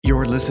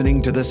You're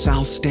listening to The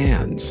South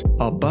Stands,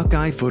 a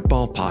Buckeye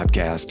football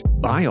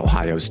podcast by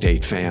Ohio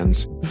State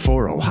fans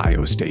for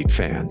Ohio State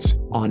fans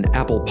on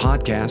Apple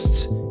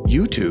Podcasts,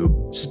 YouTube,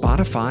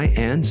 Spotify,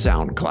 and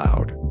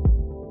SoundCloud.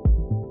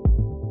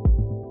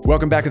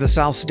 Welcome back to The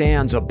South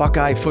Stands, a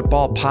Buckeye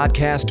football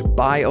podcast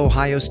by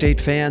Ohio State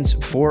fans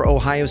for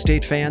Ohio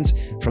State fans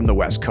from the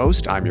West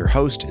Coast. I'm your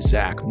host,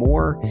 Zach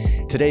Moore.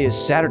 Today is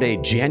Saturday,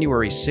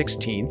 January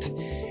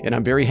 16th, and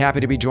I'm very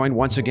happy to be joined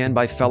once again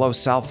by fellow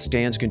South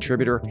Stands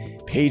contributor,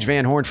 Paige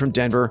Van Horn from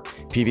Denver.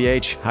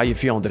 PVH, how you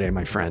feeling today,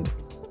 my friend?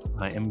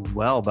 I am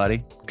well,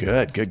 buddy.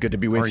 Good to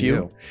be with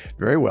you.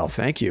 Very well,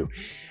 thank you.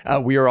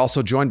 We are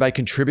also joined by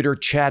contributor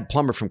Chad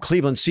Plummer from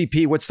Cleveland.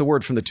 CP, what's the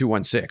word from the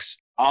 216?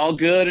 All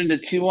good in the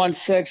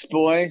 216,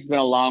 boys. It's been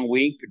a long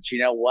week, but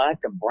you know what?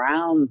 The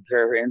Browns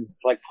are in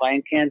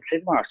playing Kansas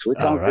City tomorrow, so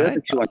it's all good in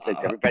the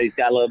 216. Everybody's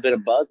got a little bit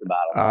of buzz about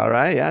it. All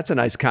right, yeah, that's a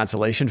nice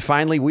consolation.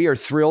 Finally, we are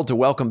thrilled to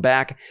welcome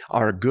back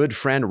our good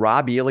friend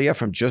Rob Elia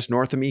from just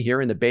north of me here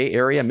in the Bay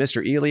Area.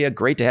 Mr. Elia,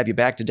 great to have you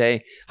back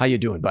today. How you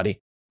doing, buddy?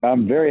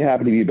 I'm very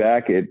happy to be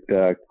back. It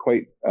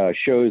quite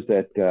shows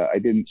that I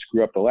didn't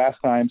screw up the last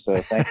time, so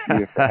thank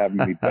you for having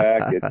me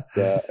back. It's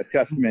a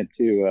testament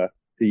to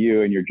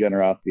you and your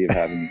generosity of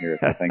having me here.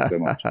 So thanks so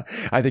much.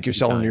 I think you're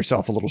selling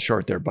yourself a little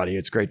short there, buddy.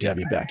 It's great to have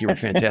you back. You were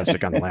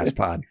fantastic on the last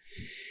pod.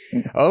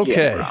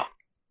 Okay. Yeah,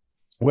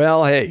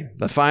 well, hey,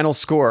 the final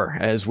score,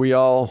 as we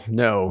all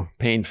know,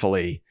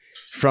 painfully,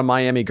 from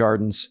Miami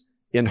Gardens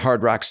in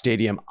Hard Rock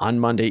Stadium on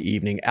Monday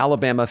evening,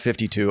 Alabama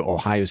 52,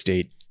 Ohio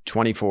State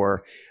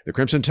 24. The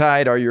Crimson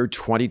Tide are your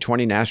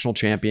 2020 national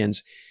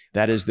champions.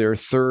 That is their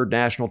third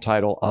national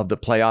title of the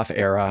playoff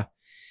era.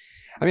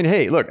 I mean,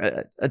 hey, look,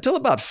 until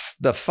about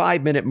the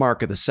 5-minute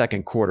mark of the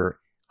second quarter,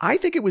 I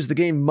think it was the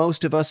game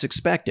most of us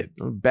expected.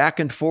 Back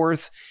and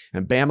forth,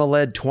 and Bama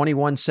led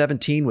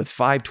 21-17 with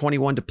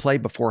 5:21 to play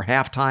before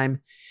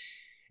halftime.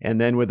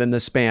 And then within the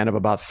span of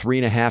about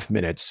 3.5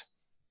 minutes,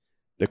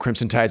 the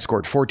Crimson Tide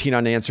scored 14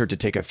 unanswered to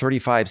take a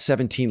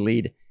 35-17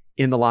 lead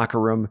in the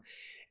locker room.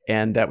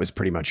 And that was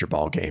pretty much your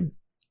ball game.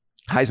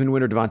 Heisman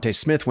winner DeVonta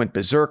Smith went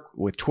berserk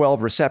with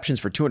 12 receptions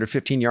for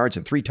 215 yards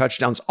and 3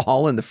 touchdowns,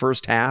 all in the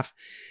first half.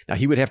 Now,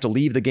 he would have to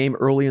leave the game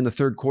early in the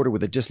third quarter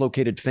with a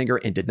dislocated finger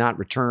and did not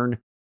return.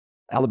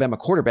 Alabama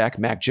quarterback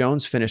Mac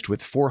Jones finished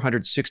with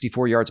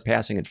 464 yards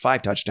passing and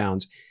 5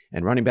 touchdowns,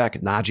 and running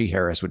back Najee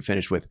Harris would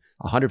finish with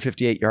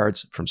 158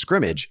 yards from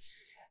scrimmage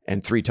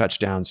and 3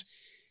 touchdowns.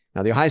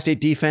 Now, the Ohio State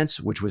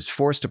defense, which was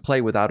forced to play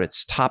without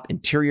its top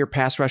interior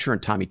pass rusher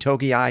and Tommy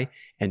Togiai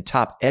and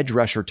top edge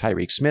rusher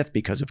Tyreek Smith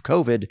because of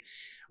COVID,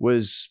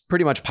 was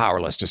pretty much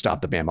powerless to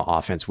stop the Bama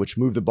offense, which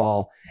moved the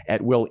ball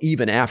at will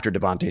even after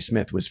DeVonta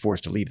Smith was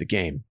forced to leave the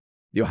game.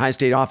 The Ohio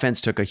State offense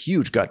took a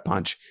huge gut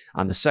punch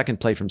on the second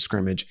play from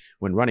scrimmage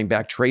when running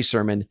back Trey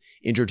Sermon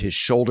injured his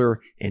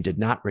shoulder and did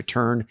not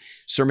return.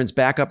 Sermon's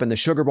backup in the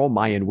Sugar Bowl,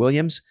 Mayan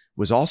Williams,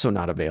 was also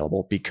not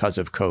available because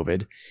of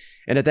COVID.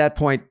 And at that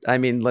point, I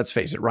mean, let's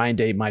face it, Ryan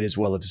Day might as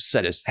well have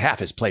set half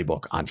his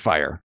playbook on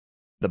fire.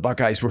 The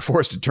Buckeyes were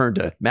forced to turn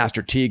to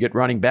Master Teague at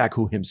running back,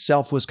 who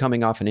himself was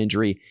coming off an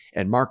injury,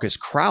 and Marcus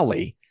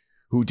Crowley,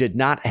 who did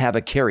not have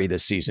a carry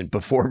this season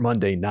before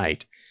Monday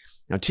night.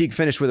 Now, Teague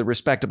finished with a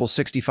respectable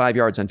 65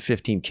 yards on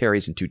 15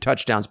 carries and 2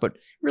 touchdowns, but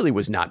really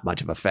was not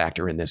much of a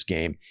factor in this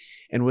game.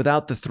 And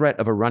without the threat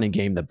of a running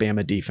game, the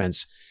Bama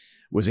defense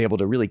was able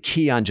to really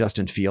key on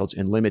Justin Fields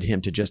and limit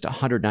him to just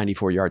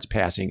 194 yards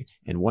passing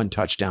and 1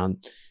 touchdown.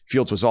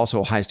 Fields was also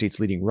Ohio State's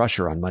leading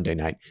rusher on Monday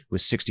night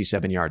with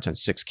 67 yards on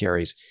 6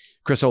 carries.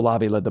 Chris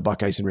Olave led the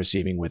Buckeyes in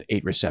receiving with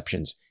 8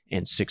 receptions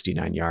and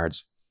 69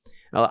 yards.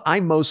 Now, I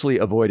mostly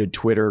avoided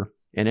Twitter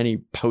and any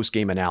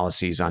post-game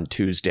analyses on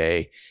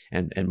Tuesday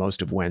and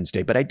most of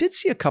Wednesday, but I did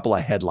see a couple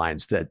of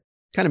headlines that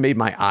kind of made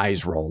my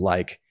eyes roll,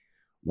 like,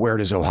 where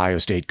does Ohio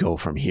State go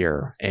from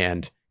here?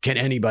 And can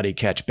anybody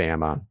catch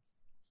Bama?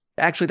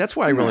 Actually, that's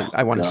why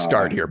I want to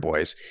start here,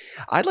 boys.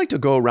 I'd like to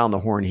go around the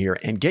horn here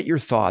and get your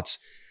thoughts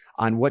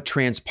on what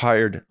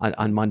transpired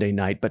on Monday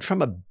night, but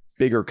from a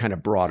bigger, kind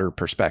of broader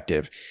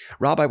perspective.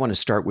 Rob, I want to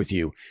start with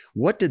you.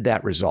 What did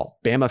that result,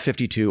 Bama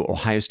 52,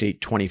 Ohio State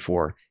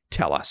 24,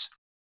 tell us?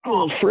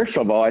 Well, first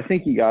of all, I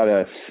think you got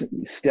to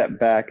step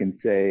back and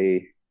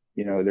say,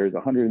 you know, there's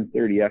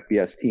 130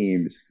 FBS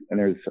teams and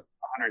there's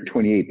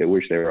 128 that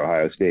wish they were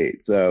Ohio State.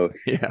 So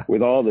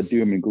with all the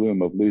doom and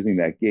gloom of losing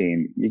that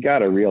game, you got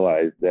to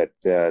realize that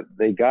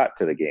they got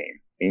to the game.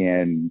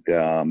 And,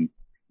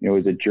 it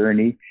was a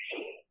journey.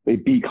 They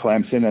beat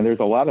Clemson, and there's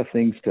a lot of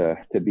things to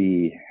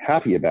be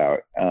happy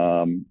about.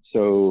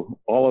 So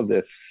all of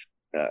this,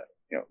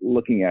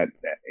 looking at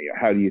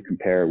how do you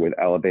compare with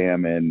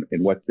Alabama and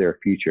what's their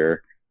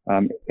future,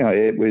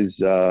 it was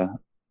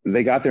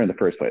they got there in the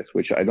first place,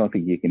 which I don't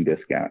think you can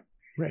discount.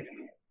 Right.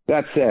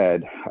 That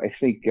said, I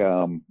think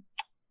that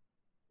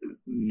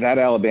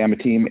Alabama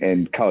team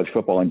and college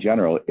football in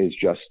general is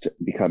just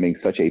becoming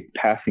such a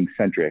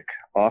passing-centric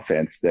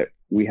offense that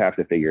we have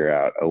to figure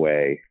out a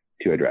way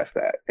to address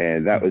that.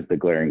 And that was the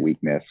glaring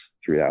weakness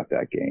throughout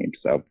that game.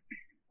 So,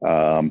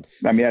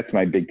 that's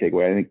my big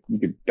takeaway. I think you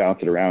could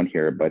bounce it around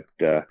here, but,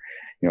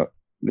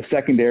 the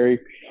secondary,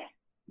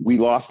 we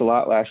lost a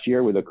lot last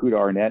year with Okudah,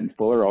 Arnett, and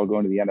Fuller all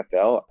going to the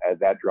NFL.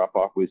 That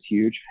drop-off was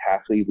huge.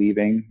 Hafley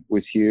leaving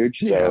was huge.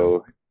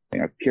 So,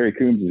 Kerry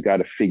Coombs has got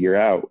to figure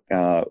out.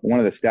 One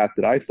of the stats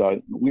that I saw,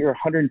 we were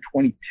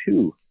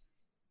 122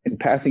 in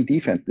passing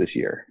defense this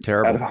year.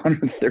 Terrible. Out of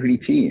 130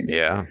 teams.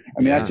 Yeah. I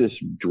mean, that's just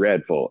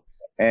dreadful.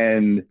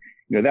 And,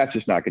 that's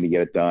just not going to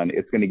get it done.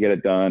 It's going to get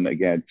it done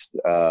against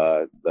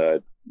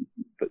the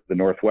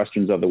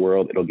Northwesterns of the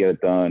world. It'll get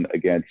it done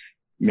against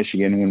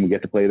Michigan when we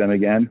get to play them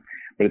again.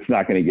 But it's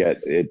not going to get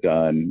it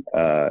done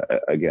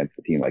against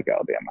a team like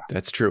Alabama.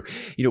 That's true.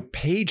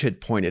 Paige had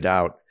pointed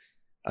out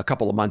a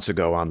couple of months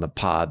ago on the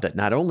pod that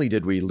not only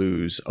did we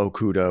lose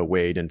Okudah,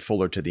 Wade, and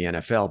Fuller to the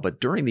NFL, but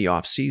during the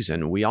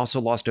offseason, we also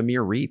lost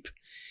Amir Reep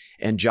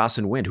and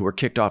Jocelyn Wind, who were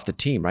kicked off the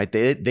team, right?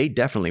 They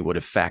definitely would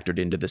have factored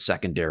into the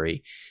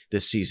secondary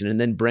this season. And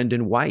then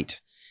Brendan White,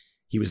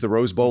 he was the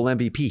Rose Bowl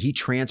MVP. He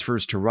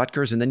transfers to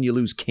Rutgers, and then you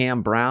lose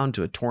Cam Brown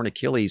to a torn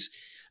Achilles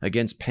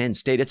against Penn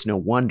State. It's no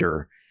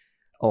wonder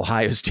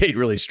Ohio State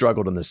really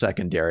struggled in the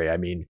secondary. I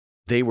mean,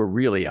 they were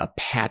really a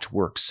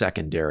patchwork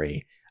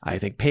secondary. I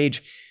think,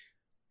 Paige,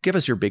 give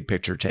us your big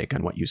picture take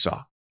on what you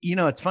saw.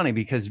 It's funny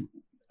because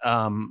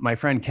my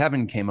friend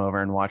Kevin came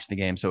over and watched the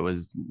game. So it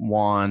was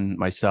Juan,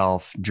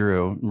 myself,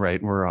 Drew,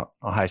 right? We're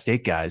Ohio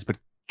State guys, but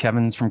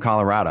Kevin's from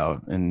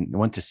Colorado and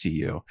went to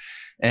CU.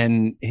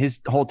 And his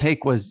whole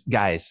take was,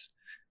 guys,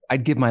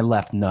 I'd give my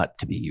left nut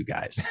to be you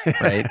guys,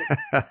 right?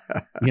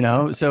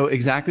 So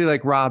exactly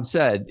like Rob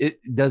said,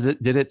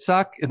 did it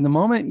suck in the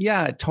moment?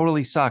 Yeah, it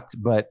totally sucked.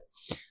 But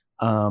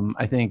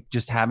I think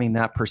just having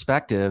that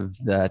perspective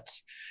that,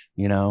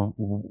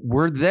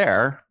 we're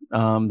there.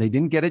 They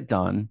didn't get it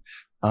done.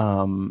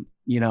 I've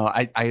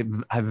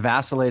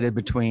vacillated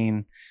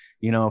between,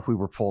 if we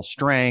were full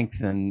strength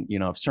and,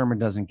 if Sermon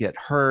doesn't get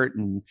hurt,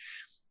 and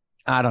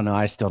I don't know,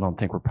 I still don't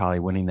think we're probably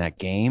winning that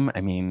game.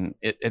 I mean,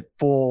 at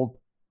full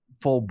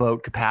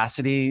boat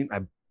capacity,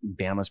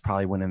 Bama's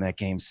probably winning that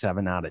game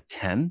 7 out of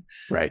 10.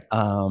 Right.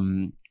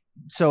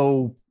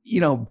 So,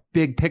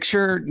 big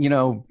picture,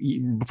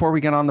 before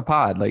we get on the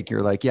pod,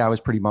 you're like, yeah, I was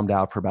pretty bummed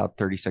out for about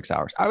 36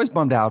 hours. I was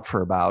bummed out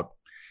for about,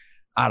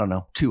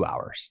 2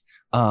 hours.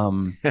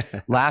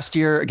 Last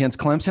year against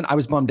Clemson, I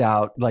was bummed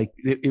out.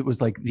 It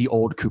was like the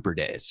old Cooper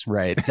days,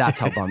 right? That's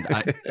how bummed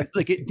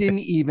it didn't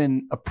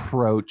even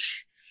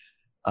approach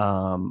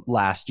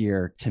last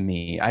year to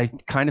me. I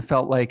kind of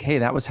felt like, hey,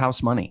 that was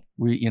house money.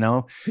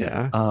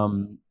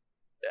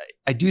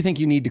 I do think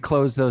you need to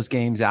close those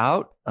games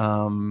out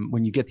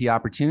when you get the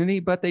opportunity,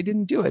 but they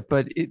didn't do it.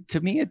 But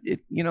to me,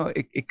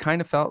 it kind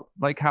of felt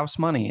like house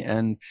money,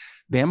 and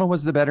Bama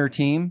was the better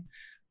team.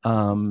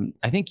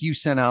 I think you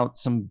sent out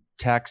some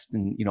text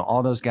and,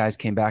 all those guys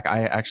came back.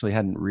 I actually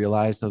hadn't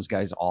realized those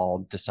guys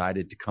all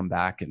decided to come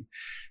back. And,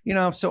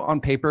 so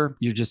on paper,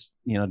 you're just,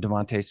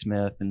 Devontae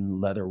Smith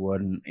and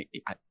Leatherwood. And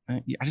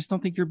I just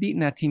don't think you're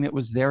beating that team. It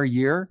was their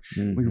year.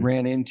 Mm-hmm. We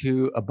ran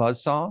into a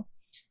buzzsaw,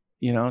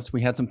 so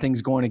we had some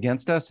things going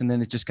against us, and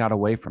then it just got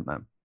away from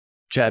them.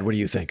 Chad, what do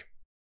you think?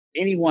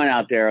 Anyone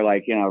out there,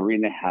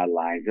 reading the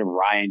headlines and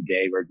Ryan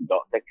Day,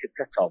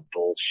 that's all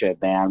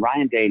bullshit, man.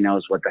 Ryan Day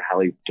knows what the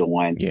hell he's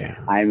doing.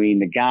 Yeah. I mean,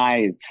 the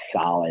guy is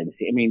solid.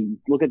 I mean,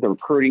 look at the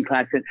recruiting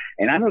class.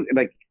 And I don't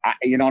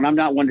and I'm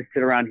not one to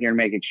sit around here and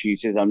make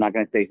excuses. I'm not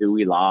going to say who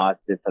we lost,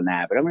 this and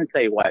that, but I'm going to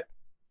tell you what,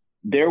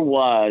 there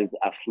was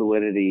a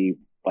fluidity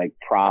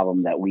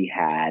problem that we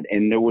had.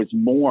 And there was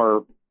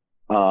more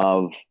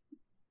of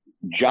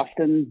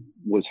Justin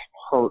was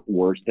hurt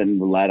worse than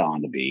led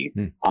on to be.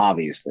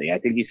 Obviously, I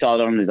think you saw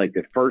it on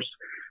the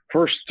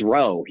first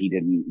throw. He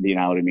didn't, you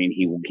know what I mean?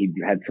 He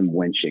had some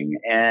winching,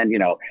 and you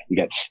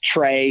got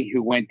Trey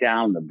who went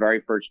down the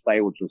very first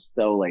play, which was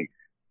so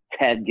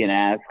Ted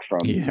Ginn-esque from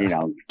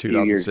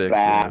 2 years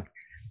back.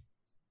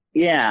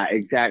 Yeah,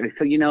 exactly.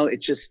 So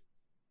it's just,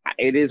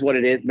 it is what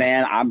it is,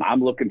 man.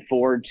 I'm looking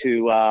forward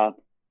to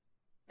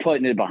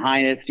putting it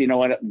behind us. You know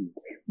what?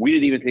 We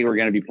didn't even think we were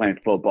going to be playing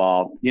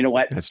football. You know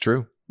what? That's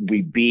true.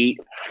 We beat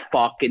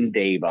fucking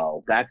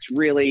Dabo. That's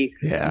really,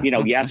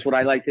 yes, what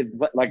I like to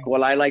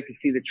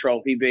see the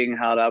trophy being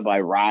held up by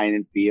Ryan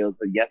and Fields.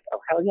 And yes, oh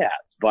hell yes.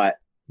 But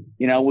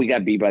we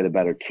got beat by the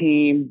better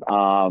team,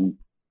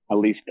 at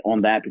least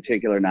on that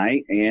particular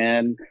night,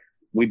 and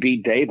we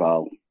beat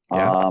Dabo.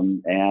 Yeah.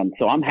 And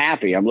so I'm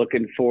happy. I'm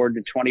looking forward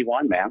to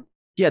 21, man.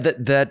 Yeah,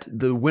 that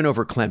the win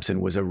over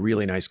Clemson was a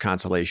really nice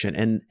consolation.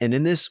 And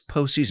in this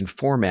postseason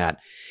format,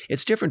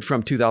 it's different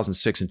from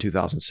 2006 and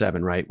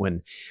 2007, right?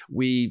 When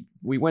we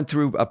went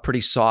through a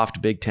pretty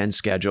soft Big Ten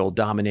schedule,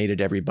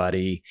 dominated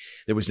everybody.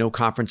 There was no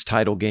conference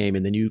title game.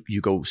 And then you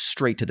go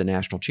straight to the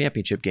national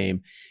championship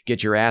game,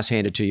 get your ass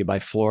handed to you by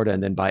Florida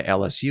and then by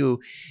LSU.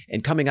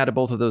 And coming out of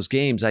both of those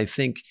games, I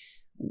think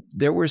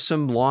there were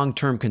some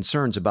long-term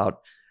concerns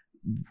about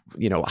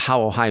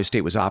how Ohio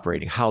State was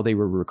operating, how they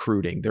were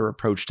recruiting, their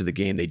approach to the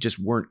game. They just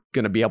weren't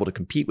going to be able to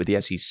compete with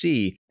the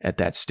SEC at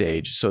that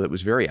stage. So it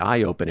was very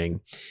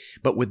eye-opening.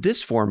 But with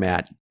this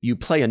format, you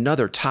play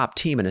another top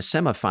team in a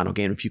semifinal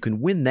game. If you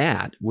can win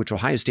that, which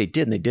Ohio State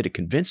did, and they did it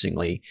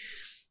convincingly,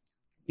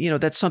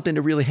 that's something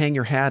to really hang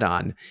your hat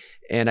on.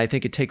 And I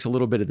think it takes a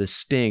little bit of the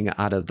sting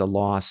out of the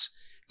loss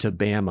to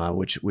Bama,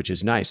 which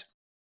is nice.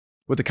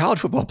 What the college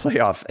football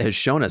playoff has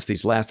shown us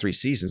these last 3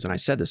 seasons, and I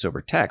said this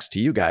over text to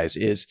you guys,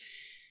 is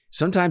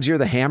sometimes you're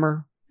the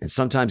hammer and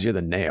sometimes you're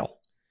the nail.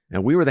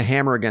 And we were the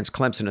hammer against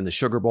Clemson in the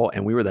Sugar Bowl,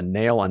 and we were the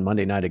nail on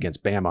Monday night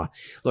against Bama.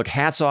 Look,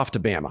 hats off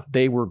to Bama.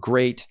 They were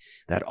great,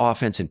 that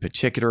offense in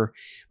particular.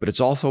 But it's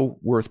also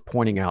worth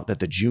pointing out that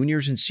the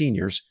juniors and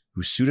seniors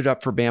who suited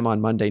up for Bama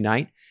on Monday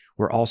night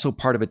were also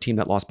part of a team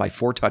that lost by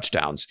 4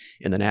 touchdowns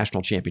in the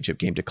national championship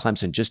game to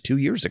Clemson just 2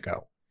 years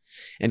ago.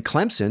 And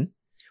Clemson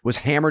was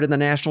hammered in the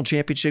national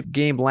championship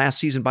game last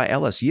season by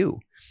LSU.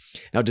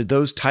 Now, did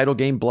those title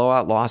game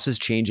blowout losses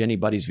change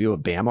anybody's view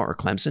of Bama or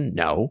Clemson?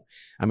 No.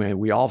 I mean,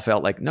 we all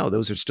felt like, no,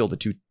 those are still the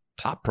 2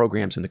 top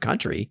programs in the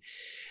country.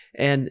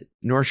 And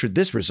nor should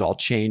this result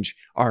change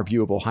our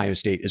view of Ohio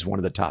State as one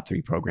of the top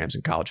 3 programs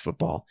in college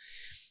football.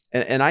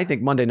 And I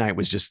think Monday night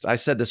was just, I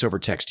said this over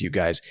text to you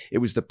guys, it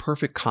was the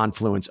perfect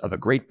confluence of a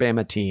great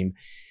Bama team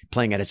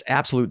playing at its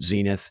absolute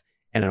zenith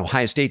and an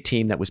Ohio State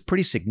team that was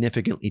pretty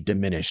significantly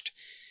diminished.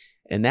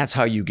 And that's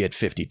how you get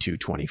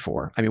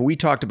 52-24. I mean, we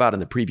talked about in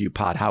the preview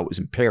pod how it was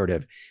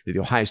imperative that the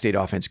Ohio State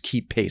offense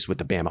keep pace with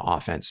the Bama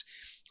offense.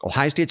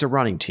 Ohio State's a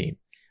running team.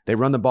 They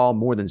run the ball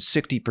more than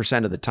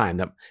 60% of the time.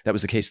 That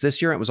was the case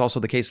this year. It was also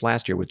the case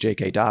last year with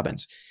J.K.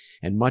 Dobbins.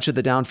 And much of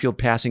the downfield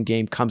passing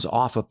game comes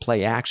off of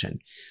play action.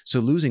 So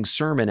losing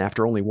Sermon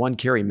after only 1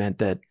 carry meant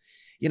that,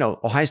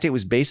 Ohio State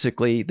was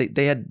basically,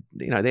 they had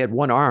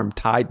one arm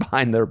tied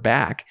behind their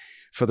back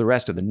for the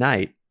rest of the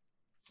night.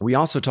 We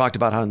also talked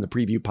about how in the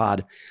preview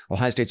pod,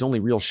 Ohio State's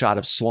only real shot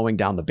of slowing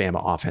down the Bama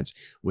offense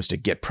was to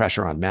get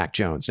pressure on Mac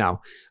Jones.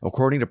 Now,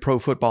 according to Pro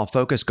Football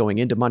Focus going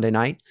into Monday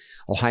night,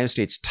 Ohio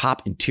State's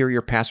top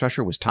interior pass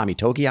rusher was Tommy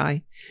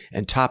Togiai,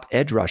 and top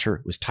edge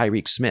rusher was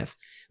Tyreek Smith.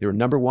 They were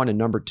number 1 and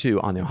number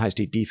 2 on the Ohio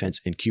State defense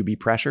in QB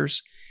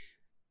pressures.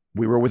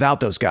 We were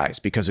without those guys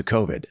because of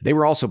COVID. They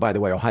were also, by the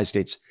way, Ohio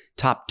State's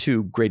top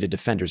 2 graded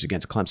defenders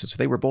against Clemson. So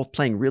they were both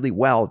playing really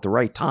well at the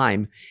right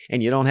time,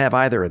 and you don't have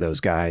either of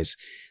those guys.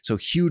 So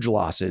huge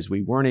losses.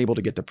 We weren't able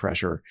to get the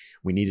pressure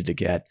we needed to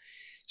get.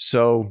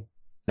 So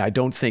I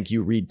don't think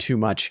you read too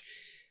much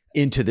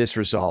into this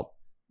result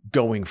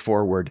going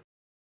forward.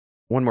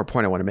 One more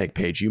point I want to make,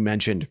 Paige. You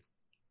mentioned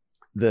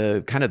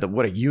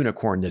what a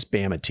unicorn this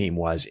Bama team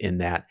was in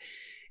that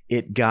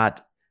it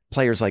got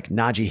players like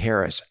Najee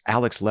Harris,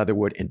 Alex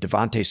Leatherwood, and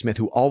Devontae Smith,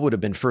 who all would have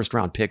been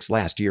first-round picks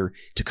last year,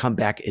 to come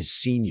back as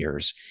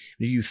seniors.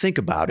 When you think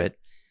about it,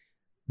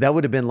 that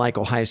would have been like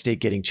Ohio State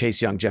getting Chase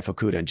Young, Jeff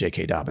Okudah, and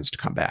J.K. Dobbins to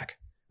come back,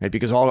 right?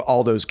 Because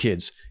all those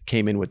kids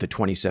came in with the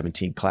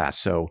 2017 class.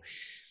 So,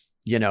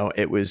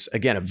 it was,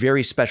 again, a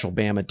very special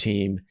Bama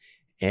team,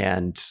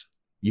 and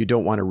you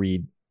don't want to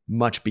read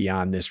much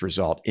beyond this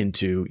result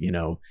into,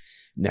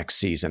 next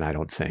season, I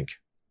don't think.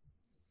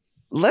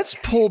 Let's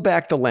pull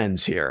back the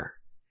lens here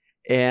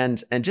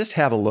and just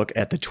have a look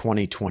at the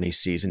 2020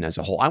 season as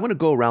a whole. I want to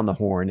go around the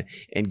horn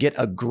and get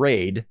a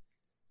grade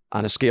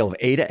on a scale of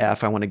A to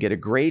F. I want to get a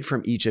grade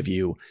from each of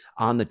you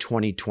on the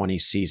 2020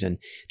 season.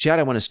 Chad,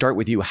 I want to start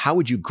with you. How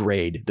would you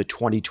grade the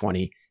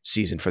 2020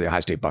 season for the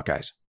Ohio State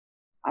Buckeyes?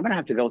 I'm going to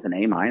have to go with an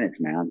A-,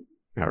 man.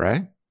 All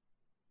right.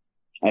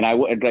 And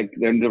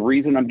the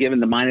reason I'm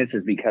giving the minus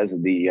is because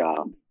of the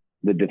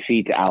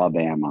defeat to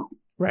Alabama.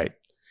 Right.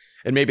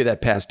 And maybe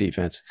that pass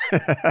defense.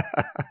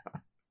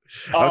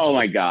 Oh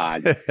my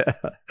God.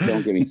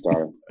 Don't get me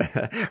started.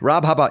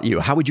 Rob, how about you?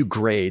 How would you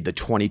grade the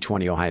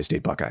 2020 Ohio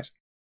State Buckeyes?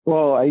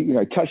 Well,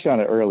 I touched on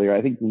it earlier.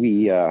 I think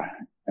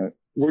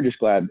we're just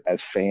glad as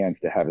fans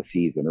to have a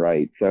season,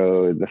 right?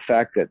 So the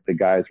fact that the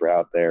guys were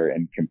out there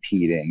and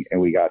competing and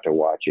we got to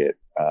watch it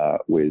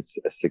was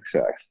a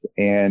success.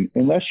 And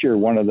unless you're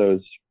one of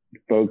those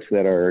folks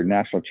that are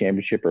national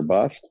championship or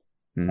bust,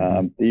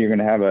 you're going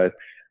to have a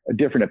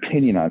different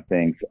opinion on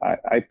things.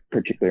 I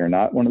particularly are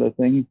not one of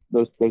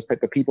those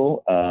type of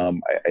people.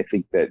 I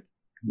think that,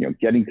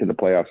 getting to the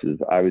playoffs is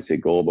obviously a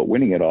goal, but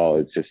winning it all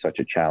is just such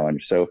a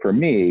challenge. So for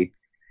me,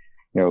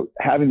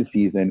 having the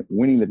season,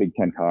 winning the Big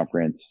Ten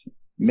Conference,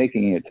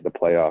 making it to the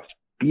playoffs,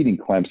 beating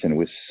Clemson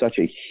was such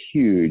a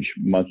huge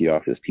monkey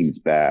off this team's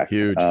back.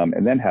 Huge.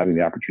 And then having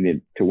the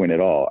opportunity to win it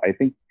all. I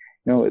think,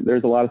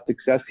 there's a lot of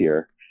success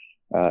here.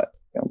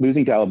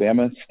 Losing to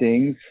Alabama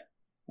stings.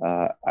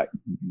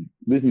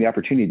 Losing the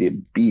opportunity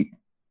to beat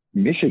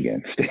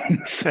Michigan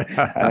stings.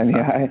 I mean,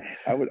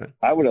 I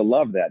would have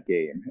loved that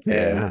game.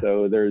 Yeah. And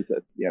so there's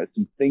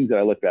some things that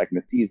I look back in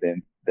the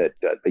season that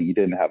you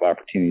didn't have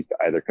opportunities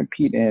to either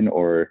compete in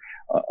or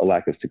a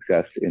lack of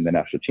success in the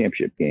national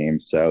championship game.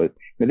 So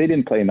they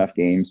didn't play enough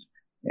games,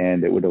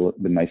 and it would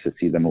have been nice to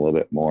see them a little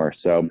bit more.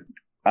 So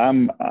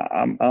I'm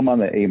on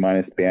the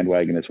A-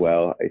 bandwagon as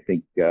well. I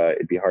think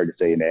it'd be hard to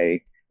say an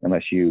A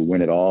unless you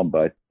win it all,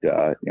 but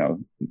a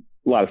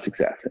lot of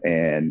success,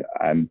 and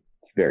I'm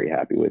very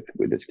happy with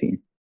this team.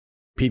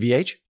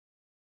 PVH?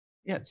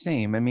 Yeah,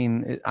 same. I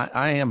mean,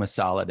 I am a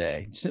solid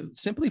A,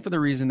 simply for the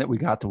reason that we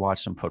got to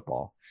watch some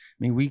football. I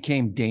mean, we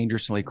came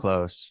dangerously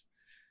close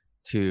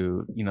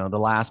to, the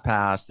last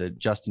pass that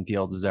Justin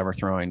Fields is ever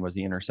throwing was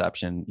the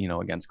interception,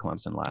 against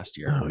Clemson last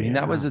year. Oh, I mean,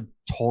 that was a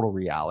total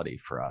reality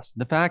for us.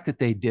 The fact that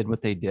they did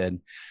what they did,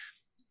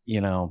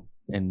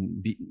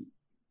 and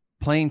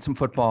playing some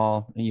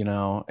football,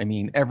 I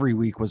mean, every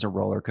week was a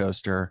roller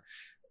coaster.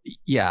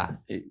 Yeah.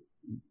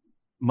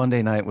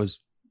 Monday night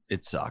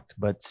it sucked,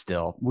 but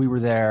still we were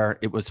there.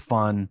 It was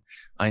fun.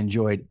 I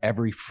enjoyed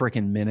every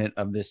freaking minute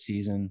of this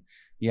season.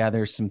 Yeah.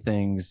 There's some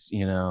things,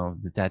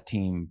 that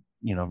team,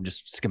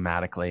 just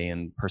schematically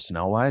and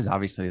personnel wise,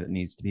 obviously that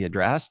needs to be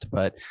addressed,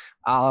 but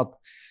I'll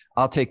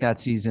take that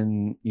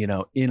season,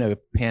 in a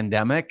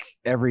pandemic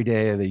every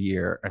day of the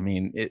year. I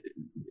mean,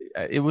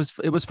 it was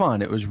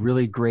fun. It was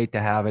really great to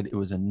have it. It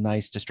was a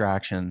nice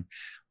distraction.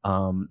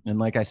 And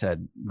like I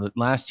said,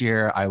 last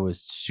year I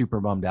was super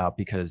bummed out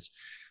because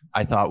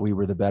I thought we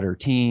were the better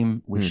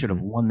team. We should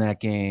have won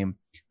that game.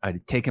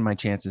 I'd taken my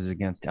chances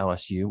against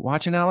LSU.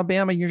 Watching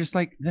Alabama, you're just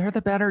like, they're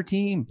the better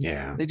team.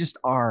 Yeah, they just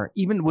are.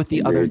 Even with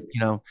the other,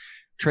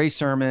 Trey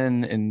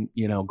Sermon and,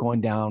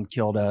 going down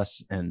killed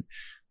us, and,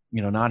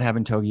 not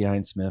having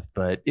Togiai Smith,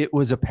 but it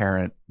was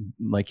apparent,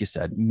 like you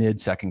said,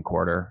 mid-second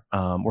quarter,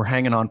 we're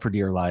hanging on for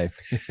dear life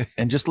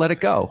and just let it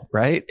go.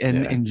 Right.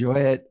 And enjoy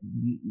it.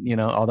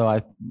 Although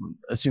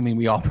assuming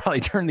we all probably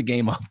turned the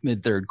game off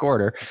mid-third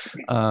quarter.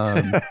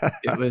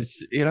 It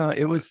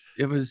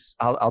was,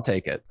 I'll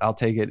take it. I'll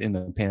take it in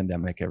a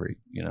pandemic what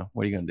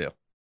are you going to do?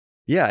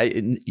 Yeah.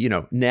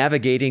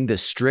 Navigating the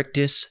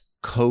strictest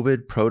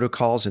COVID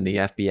protocols in the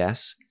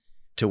FBS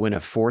to win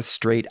a fourth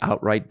straight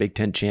outright Big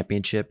Ten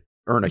championship,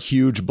 earn a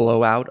huge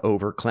blowout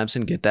over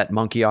Clemson, get that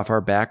monkey off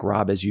our back,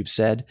 Rob, as you've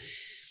said.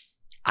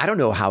 I don't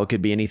know how it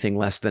could be anything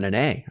less than an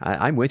A.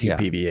 I'm with you,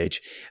 PVH.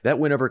 That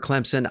win over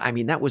Clemson, I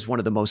mean, that was one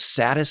of the most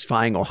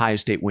satisfying Ohio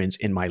State wins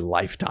in my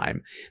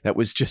lifetime. That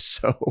was just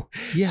so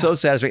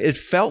satisfying. It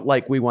felt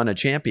like we won a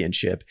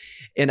championship.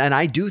 And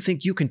I do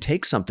think you can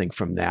take something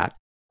from that.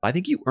 I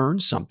think you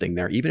earned something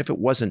there, even if it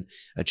wasn't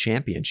a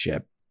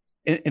championship.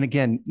 And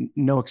again,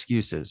 no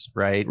excuses,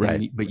 right?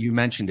 Right. But you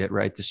mentioned it,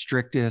 right? The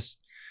strictest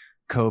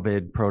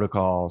COVID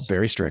protocols.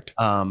 Very strict.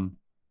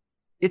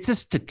 It's a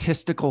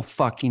statistical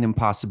fucking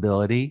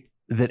impossibility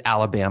that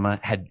Alabama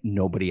had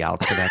nobody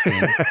out for that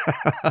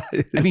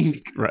game. I mean,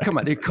 come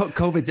on,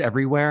 COVID's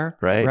everywhere,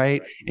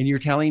 right? And you're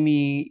telling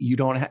me you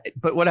don't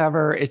but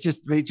whatever. It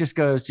just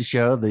goes to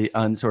show the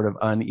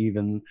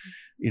uneven,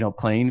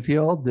 playing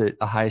field that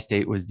Ohio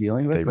State was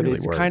dealing with. But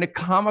it's kind of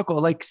comical.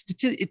 Like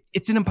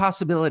it's an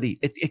impossibility.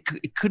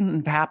 It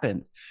couldn't have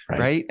happened,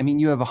 right? I mean,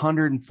 you have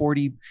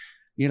 140,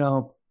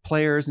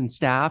 players and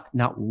staff,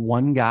 not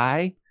one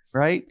guy,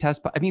 right?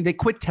 They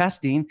quit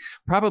testing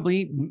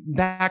probably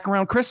back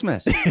around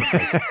Christmas.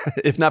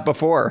 If not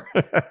before.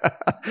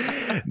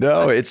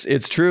 No,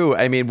 it's true.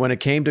 I mean, when it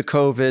came to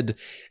COVID,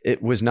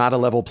 it was not a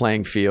level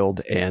playing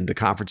field and the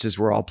conferences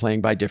were all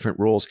playing by different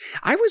rules.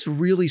 I was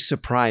really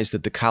surprised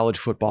that the college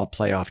football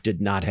playoff did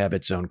not have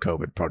its own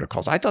COVID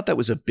protocols. I thought that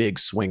was a big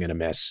swing and a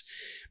miss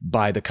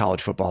by the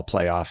college football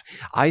playoff.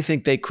 I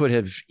think they could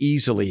have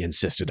easily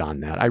insisted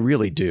on that. I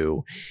really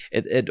do.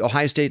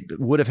 Ohio State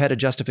would have had a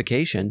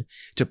justification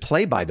to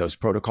play by those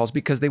protocols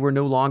because they were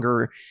no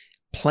longer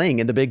playing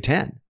in the Big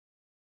Ten.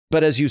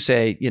 But as you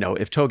say,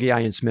 if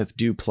Togiai and Smith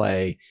do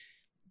play,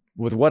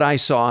 with what I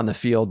saw on the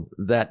field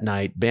that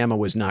night, Bama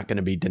was not going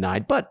to be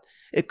denied, but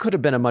it could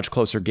have been a much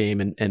closer game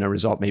and a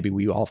result maybe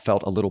we all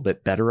felt a little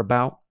bit better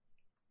about.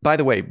 By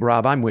the way,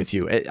 Rob, I'm with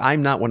you.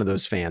 I'm not one of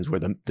those fans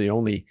where the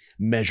only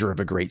measure of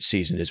a great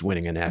season is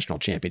winning a national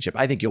championship.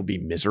 I think you'll be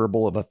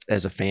miserable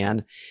as a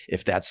fan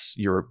if that's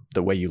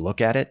the way you look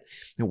at it.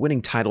 And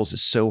winning titles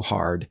is so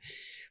hard.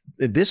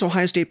 This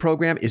Ohio State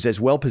program is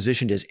as well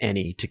positioned as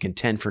any to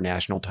contend for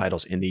national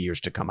titles in the years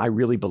to come. I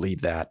really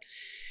believe that.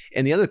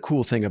 And the other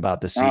cool thing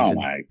about the season,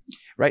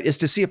 right, is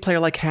to see a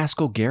player like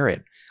Haskell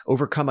Garrett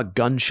overcome a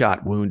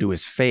gunshot wound to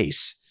his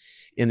face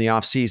in the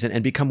offseason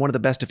and become one of the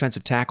best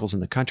defensive tackles in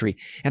the country.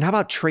 And how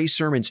about Trey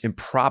Sermon's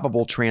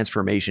improbable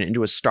transformation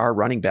into a star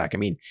running back? I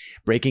mean,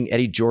 breaking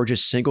Eddie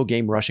George's single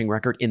game rushing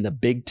record in the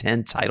Big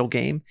Ten title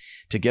game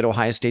to get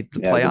Ohio State to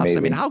the playoffs. I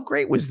mean, how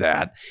great was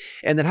that?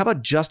 And then how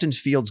about Justin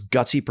Fields'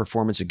 gutsy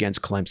performance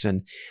against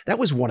Clemson? That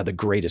was one of the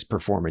greatest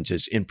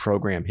performances in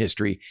program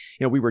history.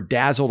 We were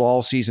dazzled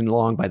all season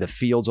long by the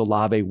Fields,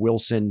 Olave,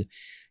 Wilson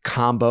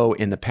combo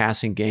in the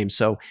passing game.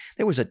 So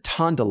there was a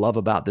ton to love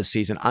about this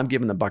season. I'm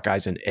giving the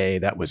Buckeyes an A.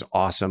 That was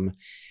awesome.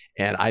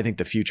 And I think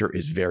the future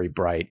is very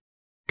bright.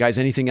 Guys,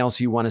 anything else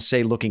you want to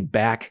say looking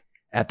back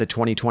at the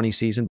 2020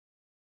 season?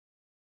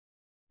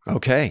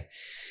 Okay.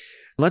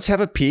 Let's have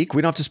a peek.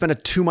 We don't have to spend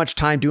too much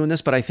time doing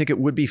this, but I think it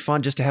would be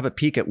fun just to have a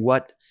peek at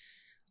what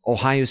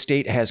Ohio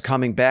State has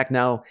coming back.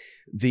 Now,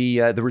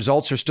 the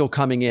results are still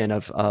coming in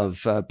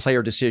of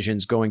player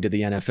decisions going to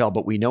the NFL,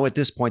 but we know at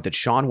this point that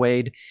Shaun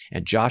Wade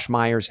and Josh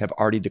Myers have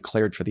already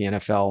declared for the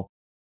NFL.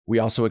 We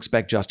also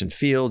expect Justin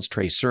Fields,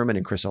 Trey Sermon,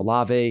 and Chris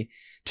Olave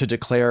to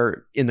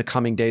declare in the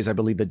coming days. I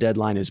believe the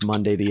deadline is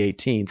Monday the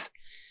 18th.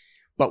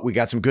 But we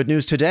got some good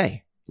news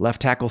today.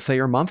 Left tackle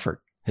Thayer Mumford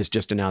has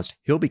just announced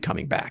he'll be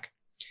coming back.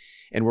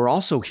 And we're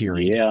also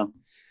hearing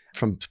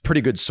from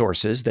pretty good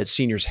sources that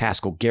seniors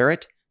Haskell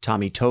Garrett,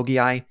 Tommy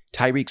Togiai,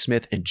 Tyreek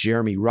Smith, and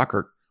Jeremy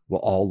Ruckert will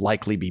all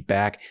likely be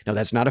back. Now,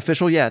 that's not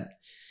official yet,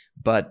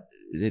 but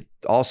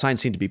all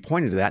signs seem to be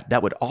pointing to that.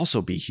 That would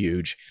also be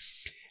huge.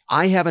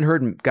 I haven't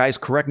heard, guys,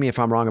 correct me if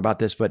I'm wrong about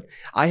this, but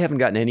I haven't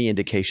gotten any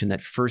indication that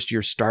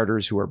first-year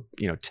starters who are,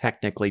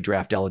 technically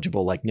draft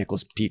eligible, like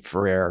Nicholas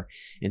Petit-Frere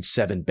and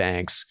Sevyn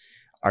Banks,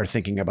 are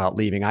thinking about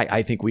leaving.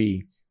 I think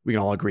we can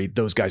all agree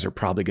those guys are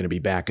probably going to be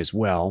back as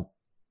well.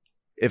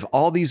 If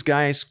all these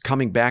guys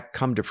coming back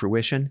come to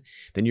fruition,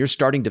 then your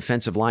starting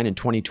defensive line in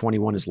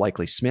 2021 is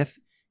likely Smith,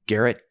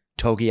 Garrett,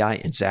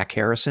 Togiai, and Zach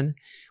Harrison,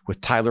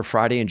 with Tyler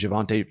Friday and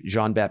Javonte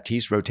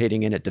Jean-Baptiste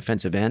rotating in at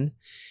defensive end.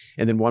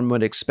 And then one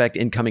would expect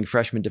incoming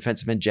freshman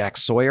defensive end Jack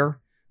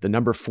Sawyer, the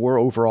number 4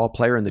 overall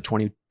player in the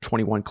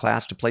 2021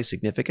 class, to play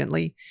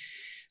significantly.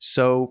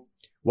 So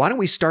why don't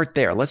we start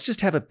there? Let's just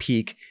have a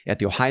peek at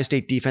the Ohio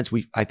State defense.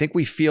 I think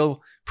we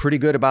feel pretty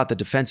good about the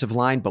defensive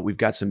line, but we've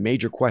got some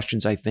major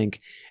questions, I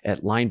think,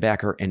 at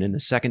linebacker and in the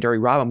secondary.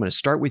 Rob, I'm going to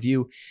start with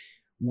you.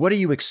 What are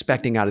you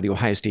expecting out of the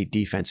Ohio State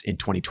defense in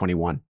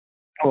 2021?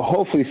 Well,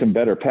 hopefully some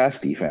better pass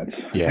defense.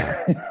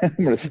 Yeah.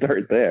 I'm going to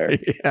start there.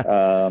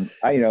 Yeah.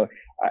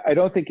 I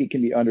don't think it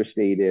can be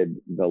understated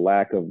the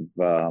lack of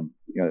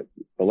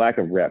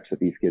reps that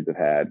these kids have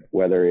had,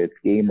 whether it's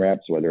game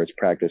reps, whether it's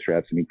practice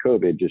reps. I mean,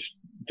 COVID just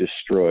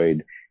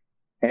destroyed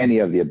any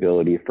of the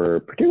ability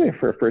particularly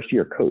for a first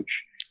year coach.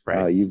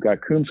 Right. You've got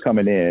Coombs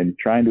coming in,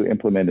 trying to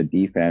implement a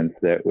defense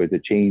that was a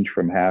change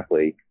from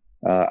Hafley.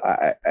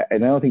 I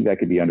don't think that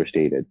could be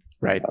understated.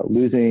 Right.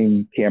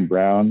 Losing Cam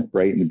Brown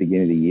right in the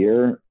beginning of the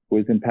year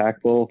was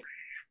impactful.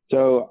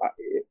 So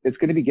it's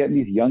going to be getting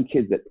these young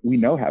kids that we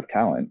know have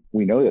talent.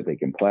 We know that they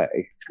can play.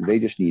 They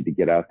just need to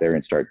get out there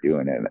and start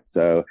doing it.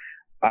 So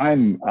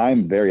I'm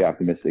very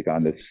optimistic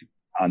on this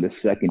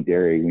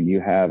secondary. When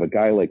you have a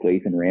guy like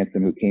Lathan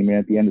Ransom who came in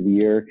at the end of the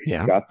year,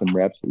 got some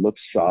reps,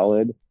 looks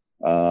solid.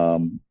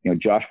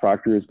 Josh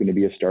Proctor is going to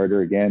be a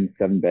starter again.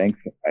 Sevyn Banks,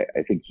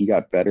 I think he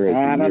got better as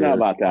I don't know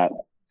about that.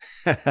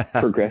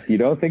 Progress. You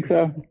don't think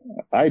so?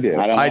 I do.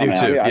 I do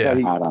too. I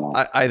don't know.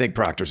 I think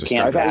Proctor's a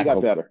starter. I thought he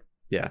got better.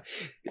 Yeah.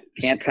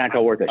 Can't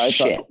tackle worth a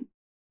shit.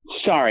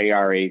 Sorry,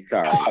 Ari.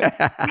 Sorry.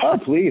 Oh,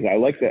 please. I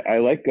like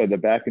the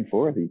back and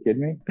forth. Are you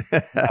kidding me?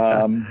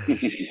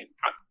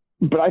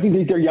 But I think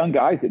these are young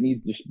guys that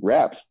need just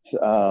reps.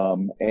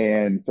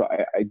 And so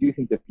I do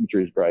think the future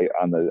is bright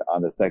on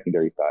the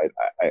secondary side.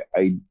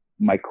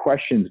 My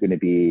question is going to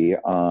be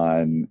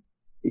on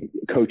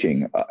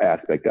coaching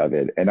aspect of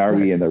it. And are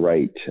we in the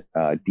right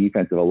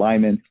defensive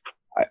alignments?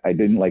 I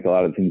didn't like a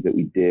lot of the things that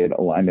we did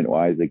alignment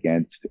wise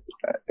against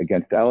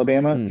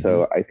Alabama. Mm-hmm.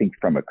 So I think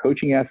from a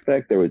coaching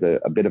aspect, there was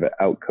a bit of an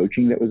out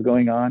coaching that was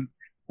going on.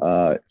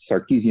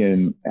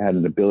 Sarkisian had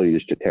an ability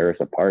just to tear us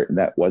apart, and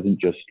that wasn't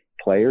just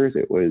players.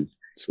 It was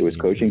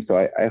coaching. So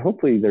I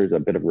hopefully there's a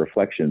bit of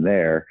reflection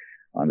there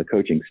on the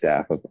coaching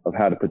staff of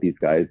how to put these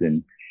guys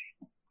in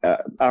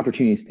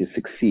opportunities to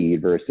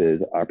succeed versus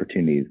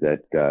opportunities that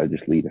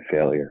just lead to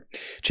failure.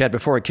 Chad,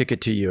 before I kick it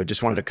to you, I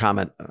just wanted to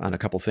comment on a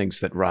couple things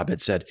that Rob had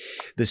said.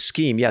 The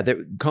scheme,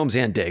 Combs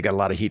and Day got a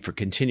lot of heat for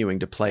continuing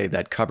to play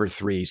that cover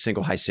 3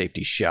 single high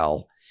safety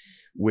shell,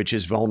 which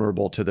is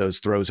vulnerable to those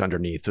throws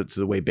underneath, to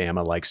the way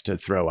Bama likes to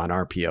throw on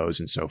RPOs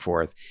and so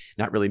forth,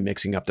 not really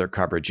mixing up their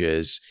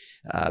coverages.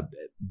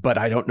 But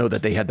I don't know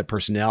that they had the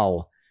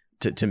personnel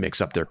to mix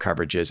up their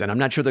coverages. And I'm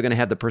not sure they're going to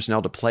have the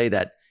personnel to play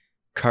that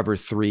cover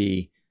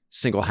 3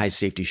 single high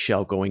safety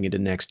shell going into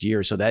next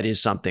year. So that is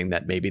something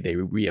that maybe they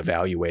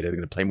reevaluate. They're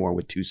going to play more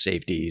with 2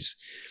 safeties.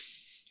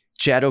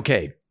 Chad,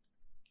 okay.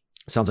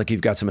 Sounds like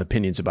you've got some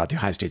opinions about the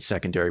Ohio State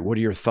secondary. What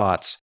are your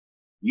thoughts?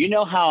 You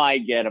know how I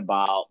get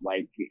about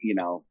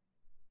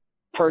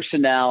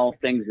personnel,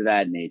 things of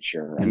that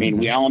nature. I mean,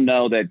 we all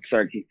know that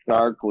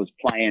Sark was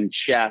playing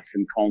chess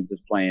and Combs was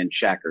playing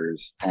checkers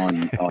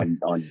on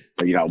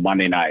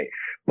Monday night.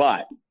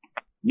 But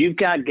you've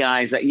got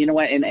guys that,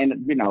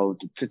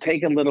 to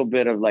take a little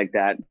bit of like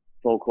that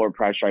full court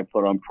pressure I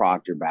put on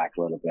Proctor back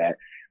a little bit.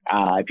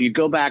 If you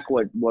go back,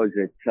 what was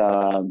it,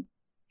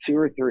 2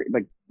 or 3,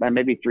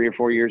 maybe 3 or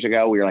 4 years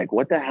ago, we were like,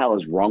 what the hell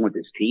is wrong with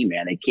this team,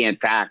 man? They can't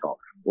tackle.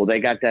 Well, they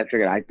got that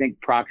figured out. I think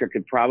Proctor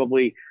could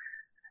probably,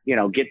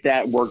 get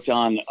that worked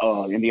on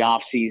in the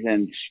off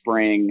season,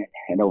 spring,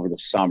 and over the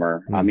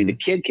summer. Mm-hmm. I mean, the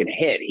kid can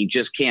hit. He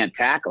just can't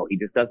tackle. He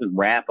just doesn't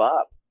wrap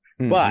up.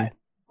 Mm-hmm. But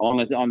on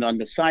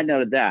the side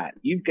note of that,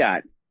 you've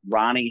got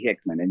Ronnie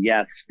Hickman, and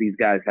yes, these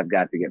guys have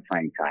got to get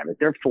playing time. If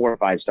they're 4 or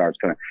 5 stars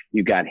coming,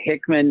 you've got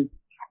Hickman.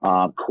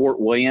 Court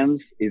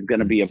Williams is going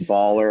to be a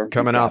baller.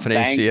 Coming off an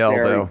ACL,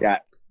 though.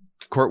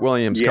 Court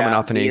Williams coming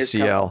off an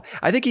ACL.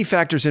 I think he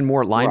factors in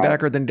more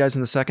linebacker than he does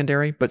in the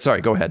secondary. But sorry,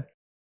 go ahead.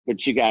 But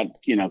you got,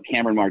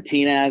 Cameron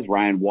Martinez,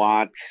 Ryan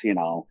Watts,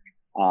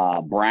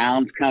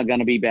 Brown's kind of going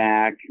to be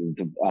back.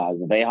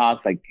 Zavejas,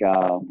 like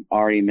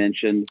already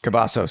mentioned.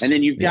 Cavazos. And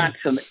then you've got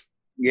some.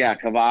 Yeah,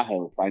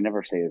 Cavazos. I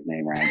never say his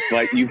name right.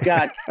 But you've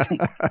got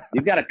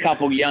a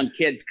couple young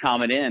kids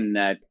coming in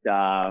that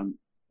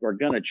are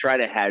going to try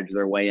to hedge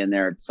their way in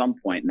there at some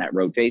point in that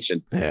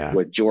rotation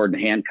with Jordan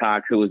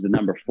Hancock, who was the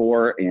number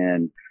 4,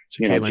 and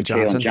Jalen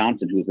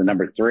Johnson, who's the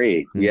number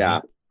 3. Mm-hmm.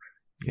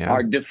 Yeah.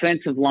 Our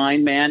defensive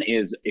line, man,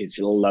 is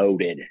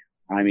loaded.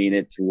 I mean,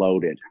 it's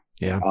loaded.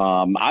 Yeah.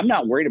 I'm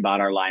not worried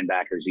about our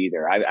linebackers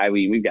either. I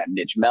mean, we've got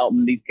Mitch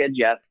Melton. These kids,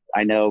 yes,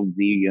 I know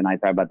Z and I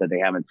talk about that they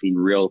haven't seen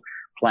real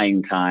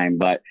playing time,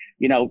 but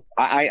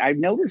I've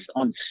noticed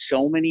on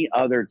so many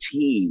other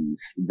teams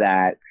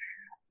that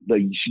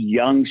the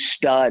young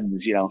studs,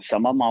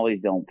 some of them always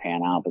don't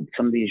pan out, but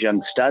some of these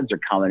young studs are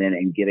coming in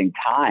and getting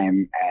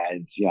time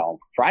as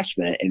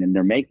freshmen, and then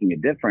they're making a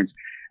difference.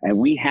 And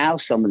we have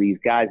some of these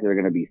guys that are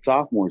going to be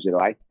sophomores that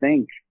I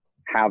think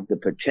have the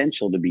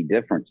potential to be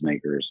difference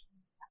makers.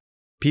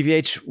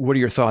 PVH, what are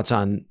your thoughts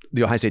on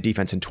the Ohio State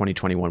defense in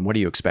 2021? What are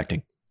you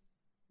expecting?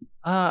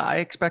 I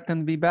expect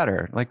them to be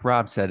better. Like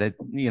Rob said, I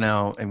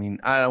mean,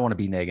 I don't want to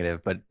be negative,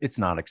 but it's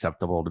not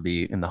acceptable to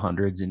be in the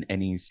hundreds in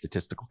any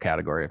statistical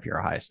category if you're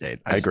Ohio State.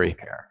 I agree.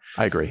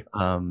 I agree.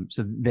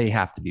 So they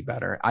have to be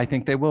better. I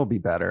think they will be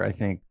better. I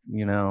think,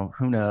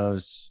 who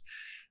knows?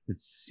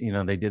 It's,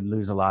 they did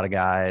lose a lot of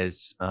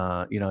guys.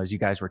 As you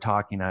guys were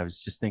talking, I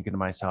was just thinking to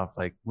myself,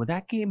 like, would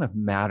that game have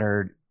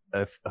mattered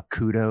if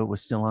Akudo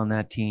was still on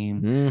that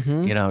team,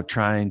 mm-hmm.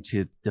 Trying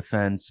to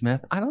defend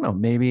Smith? I don't know.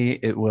 Maybe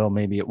it will,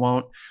 maybe it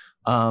won't.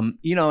 And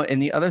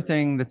the other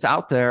thing that's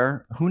out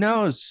there, who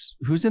knows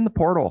who's in the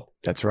portal?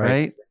 That's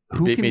right.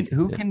 Who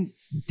can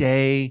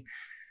Day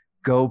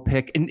go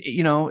pick? And,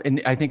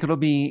 and I think it'll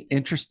be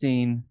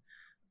interesting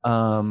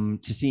to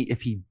see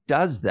if he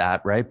does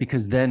that, right?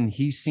 Because then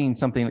he's seen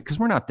something, because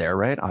we're not there,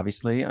 right?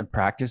 Obviously, on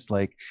practice,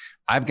 like,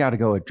 I've got to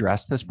go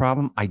address this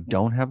problem. I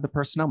don't have the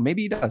personnel.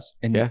 Maybe he does.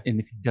 And if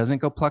he doesn't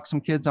go pluck some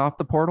kids off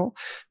the portal,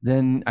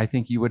 then I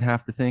think you would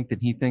have to think that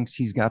he thinks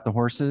he's got the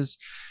horses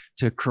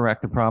to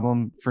correct the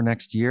problem for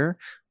next year.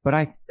 But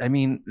I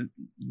mean,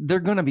 they're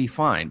going to be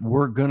fine.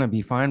 We're going to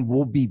be fine.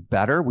 We'll be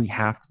better. We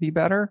have to be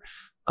better.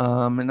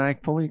 And I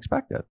fully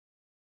expect it.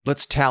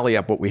 Let's tally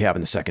up what we have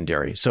in the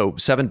secondary. So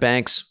Sevyn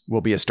Banks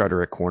will be a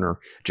starter at corner.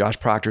 Josh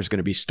Proctor is going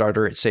to be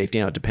starter at safety.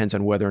 Now, it depends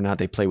on whether or not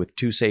they play with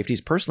 2 safeties.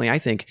 Personally, I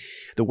think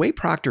the way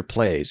Proctor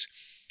plays,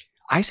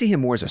 I see him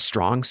more as a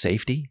strong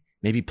safety,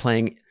 maybe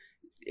playing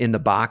in the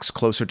box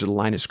closer to the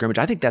line of scrimmage.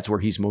 I think that's where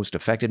he's most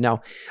effective. Now,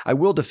 I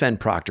will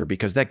defend Proctor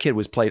because that kid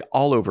was played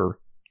all over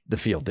the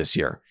field this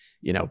year.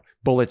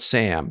 Bullet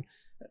Sam,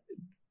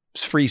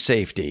 free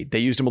safety. They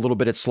used him a little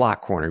bit at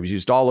slot corner. He was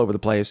used all over the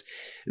place.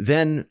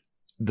 Then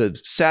the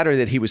Saturday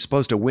that he was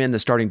supposed to win the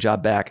starting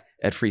job back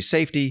at free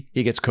safety,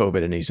 he gets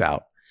COVID and he's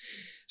out.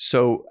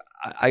 So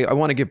I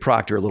want to give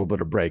Proctor a little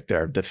bit of break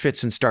there. The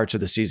fits and starts of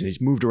the season, he's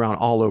moved around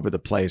all over the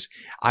place.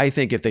 I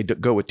think if they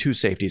go with 2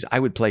 safeties, I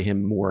would play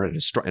him more in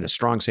a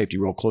strong safety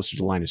role closer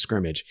to the line of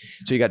scrimmage.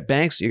 So you got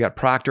Banks, you got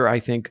Proctor, I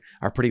think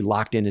are pretty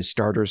locked in as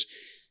starters.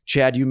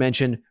 Chad, you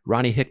mentioned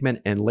Ronnie Hickman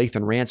and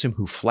Lathan Ransom,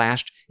 who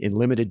flashed in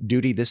limited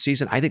duty this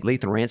season. I think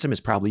Lathan Ransom is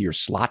probably your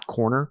slot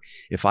corner,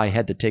 if I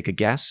had to take a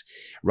guess.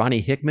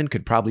 Ronnie Hickman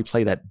could probably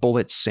play that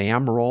Bullet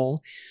Sam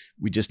role.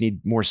 We just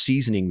need more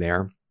seasoning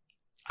there.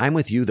 I'm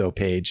with you, though,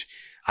 Paige.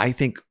 I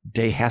think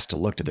Day has to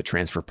look to the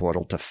transfer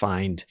portal to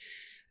find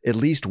at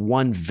least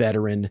one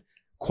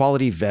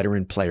quality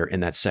veteran player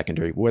in that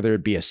secondary, whether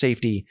it be a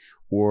safety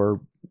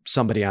or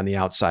somebody on the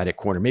outside at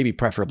corner, maybe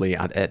preferably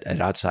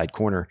at outside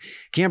corner.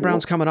 Cam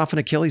Brown's coming off an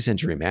Achilles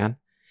injury, man.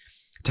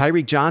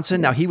 Tyreek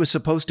Johnson, now he was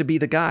supposed to be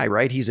the guy,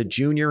 right? He's a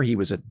junior. He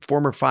was a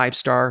former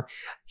 5-star.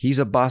 He's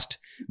a bust.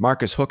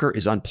 Marcus Hooker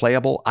is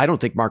unplayable. I don't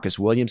think Marcus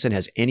Williamson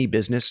has any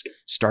business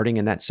starting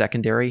in that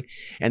secondary.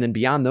 And then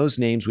beyond those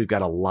names, we've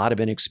got a lot of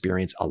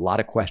inexperience, a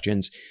lot of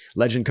questions.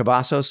 Legend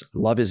Cavazos,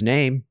 love his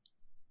name.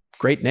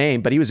 Great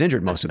name, but he was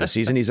injured most of the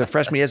season. He's a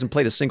freshman. He hasn't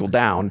played a single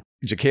down.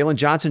 Ja'Kalen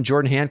Johnson,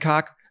 Jordan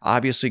Hancock,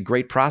 obviously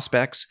great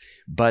prospects,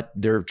 but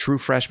they're true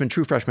freshmen.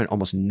 True freshmen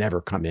almost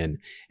never come in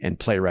and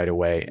play right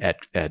away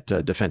at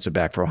defensive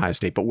back for Ohio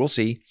State, but we'll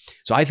see.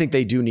 So I think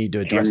they do need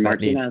to address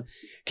that need.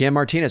 Cam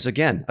Martinez,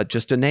 again,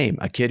 just a name,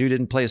 a kid who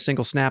didn't play a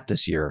single snap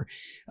this year.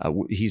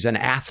 He's an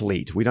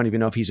athlete. We don't even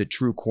know if he's a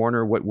true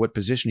corner, what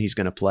position he's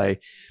going to play.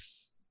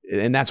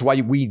 And that's why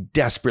we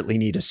desperately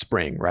need a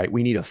spring, right?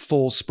 We need a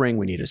full spring.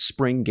 We need a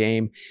spring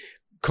game.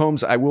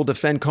 Combs, I will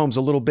defend Combs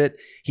a little bit.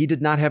 He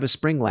did not have a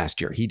spring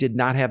last year. He did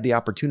not have the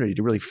opportunity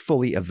to really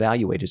fully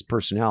evaluate his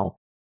personnel.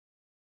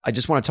 I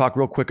just want to talk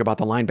real quick about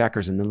the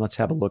linebackers, and then let's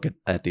have a look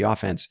at the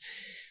offense.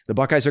 The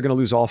Buckeyes are going to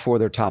lose all 4 of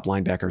their top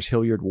linebackers,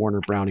 Hilliard,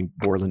 Warner, Browning,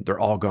 Borland. They're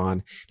all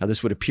gone. Now,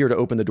 this would appear to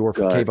open the door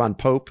for Kayvon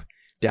Pope,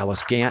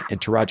 Dallas Gant,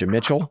 and Taraja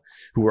Mitchell,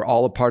 who were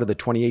all a part of the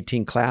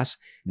 2018 class,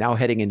 now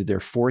heading into their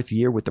 4th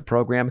year with the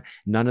program.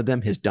 None of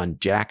them has done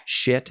jack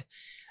shit.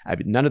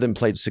 None of them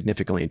played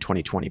significantly in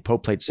 2020.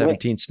 Pope played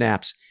 17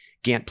 snaps.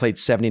 Gant played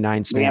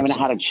 79 snaps. We haven't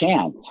had a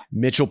chance.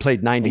 Mitchell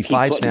played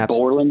 95 snaps.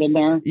 Borland in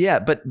there. Yeah,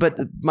 but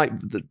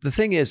the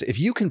thing is, if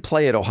you can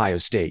play at Ohio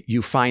State,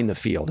 you find the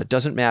field. It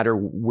doesn't matter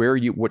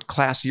what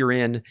class you're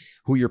in,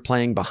 who you're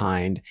playing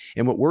behind.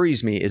 And what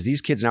worries me is these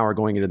kids now are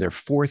going into their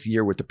 4th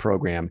year with the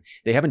program.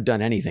 They haven't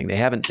done anything. They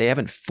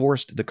haven't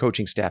forced the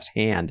coaching staff's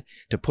hand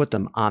to put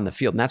them on the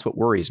field. And that's what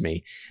worries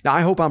me. Now,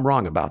 I hope I'm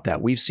wrong about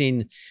that. We've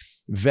seen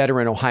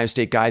veteran Ohio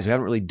State guys who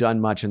haven't really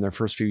done much in their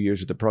first few years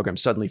with the program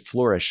suddenly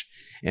flourish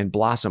and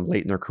blossom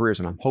late in their careers.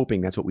 And I'm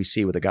hoping that's what we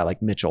see with a guy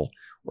like Mitchell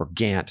or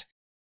Gant.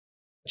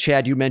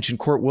 Chad, you mentioned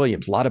Court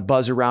Williams. A lot of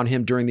buzz around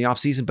him during the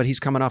offseason, but he's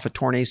coming off a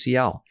torn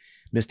ACL,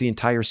 missed the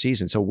entire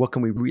season. So what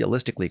can we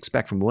realistically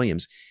expect from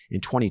Williams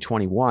in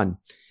 2021?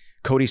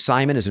 Cody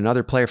Simon is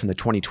another player from the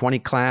 2020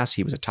 class.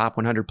 He was a top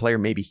 100 player.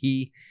 Maybe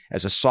he,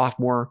 as a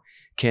sophomore,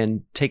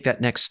 can take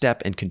that next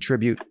step and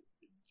contribute.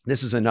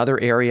 This is another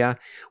area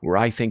where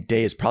I think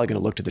Day is probably going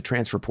to look to the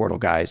transfer portal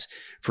guys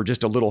for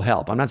just a little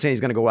help. I'm not saying he's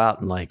going to go out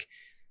and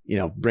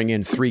bring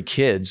in 3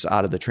 kids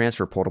out of the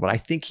transfer portal, but I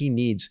think he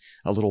needs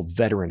a little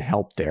veteran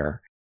help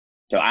there.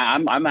 So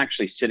I'm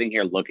actually sitting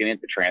here looking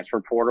at the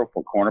transfer portal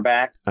for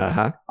cornerback.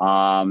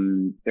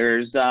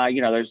 There's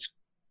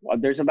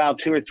about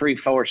 2 or 3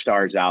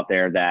 4-stars out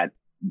there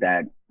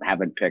that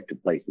haven't picked a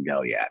place to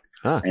go yet.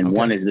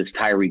 One is this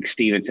Tyreek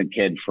Stevenson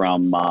kid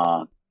from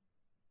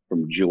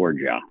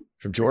Georgia.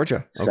 From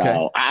Georgia. Okay.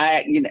 So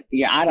I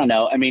don't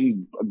know. I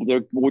mean,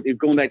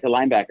 going back to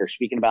linebacker,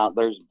 speaking about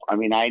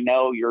I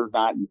know you're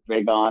not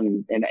big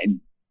on, and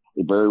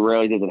it very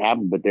rarely does it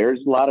happen, but there's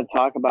a lot of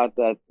talk about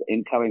the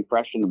incoming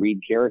freshman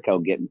Reed Carrico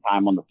getting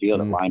time on the field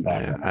at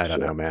linebacker. Yeah, I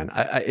don't know, man.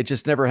 It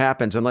just never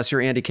happens unless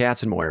you're Andy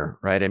Katzenmoyer,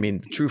 right? I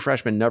mean, true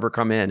freshmen never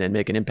come in and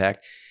make an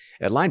impact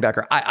at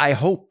linebacker. I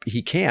hope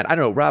he can. I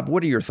don't know, Rob,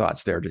 what are your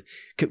thoughts there?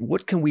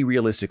 What can we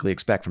realistically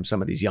expect from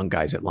some of these young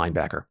guys at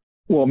linebacker?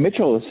 Well,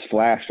 Mitchell has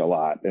flashed a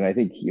lot, and I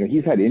think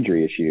he's had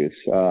injury issues.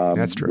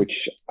 That's true. Which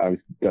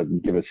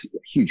doesn't give us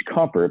huge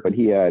comfort, but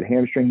he had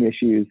hamstring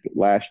issues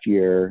last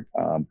year,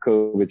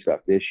 COVID stuff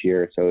this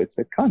year. So it's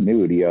a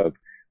continuity of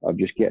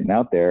just getting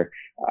out there.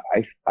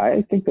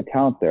 I think the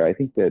talent there. I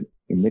think that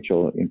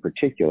Mitchell in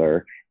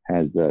particular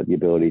has the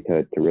ability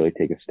to really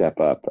take a step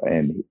up,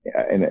 and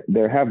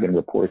there have been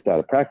reports out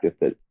of practice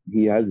that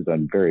he has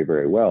done very,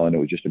 very well, and it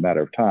was just a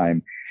matter of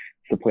time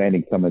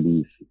supplanting some of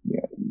these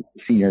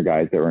senior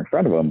guys that were in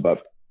front of him.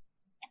 But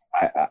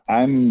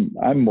I'm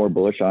more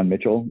bullish on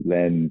Mitchell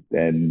than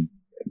some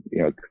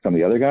of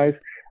the other guys.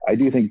 I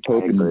do think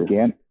Pope and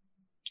Gant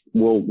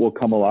will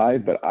come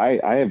alive, but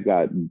I have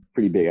got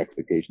pretty big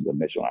expectations of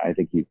Mitchell. I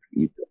think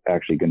he's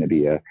actually going to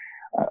be a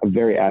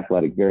very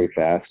athletic, very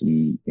fast,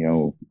 and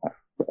a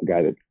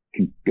guy that's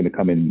going to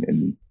come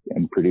in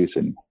and produce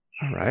and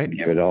all right.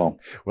 Give it all.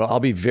 Well,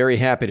 I'll be very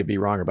happy to be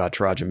wrong about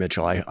Teradja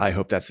Mitchell. I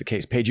hope that's the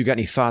case. Paige, you got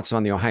any thoughts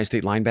on the Ohio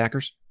State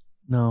linebackers?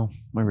 No,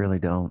 I really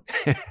don't.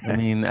 I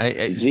mean,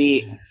 I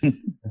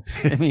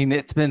mean,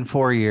 it's been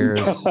 4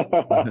 years.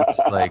 It's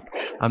like,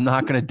 I'm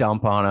not going to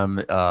dump on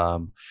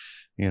him.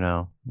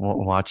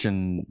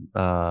 Watching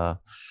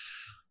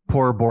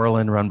poor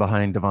Borland run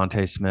behind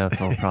Devontae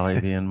Smith will probably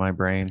be in my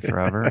brain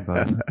forever.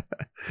 But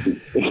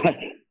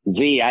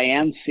I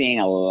am seeing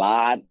a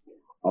lot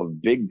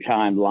of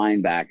big-time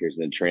linebackers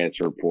in the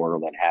transfer portal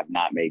that have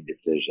not made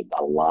decisions.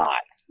 A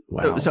lot.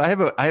 Wow. So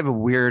I have a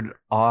weird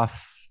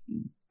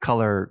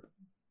off-color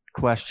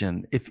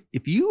question. If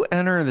you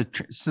enter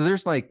so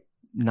there's like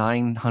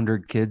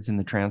 900 kids in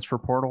the transfer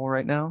portal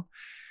right now,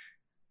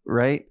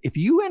 right? If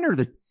you enter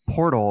the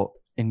portal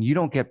and you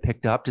don't get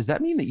picked up, does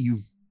that mean that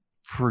you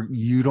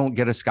don't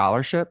get a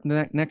scholarship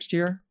next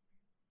year?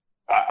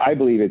 I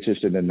believe it's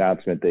just an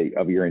announcement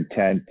of your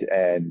intent,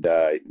 and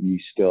you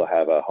still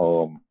have a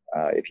home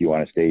if you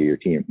want to stay at your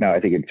team. Now, I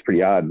think it's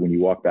pretty odd when you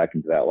walk back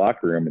into that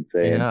locker room and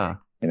say,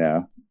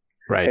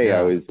 right, hey,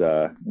 I was,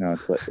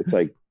 it's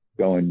like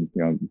going,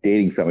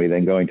 dating somebody,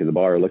 then going to the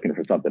bar looking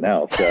for something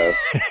else. So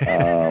it's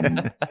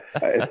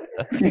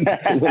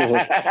a little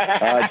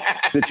odd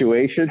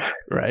situation,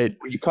 right?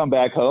 When you come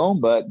back home,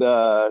 but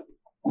I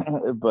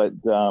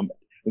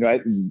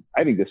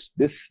think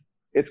this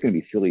it's going to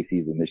be silly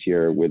season this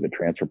year with the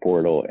transfer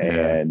portal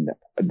and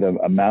the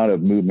amount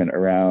of movement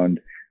around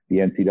the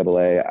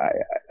NCAA.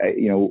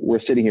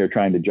 We're sitting here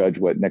trying to judge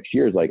what next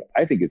year is like.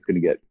 I think it's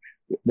going to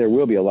there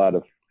will be a lot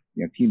of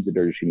teams that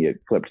are just going to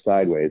get flipped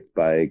sideways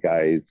by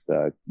guys,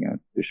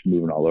 just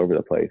moving all over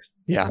the place.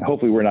 Yeah.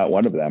 Hopefully we're not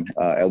one of them,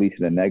 at least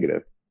in a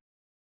negative.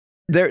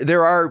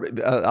 There are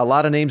a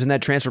lot of names in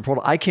that transfer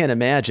portal. I can't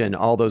imagine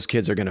all those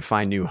kids are going to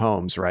find new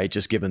homes, right?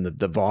 Just given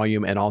the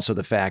volume and also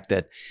the fact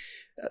that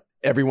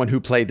everyone who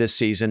played this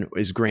season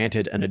is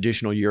granted an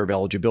additional year of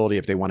eligibility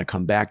if they want to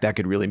come back. That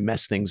could really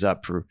mess things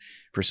up for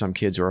some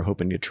kids who are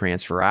hoping to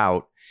transfer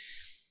out.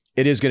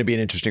 It is going to be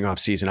an interesting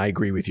offseason. I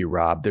agree with you,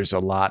 Rob. There's a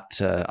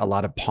lot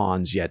of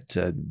pawns yet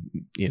to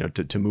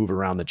move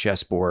around the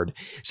chessboard.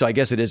 So I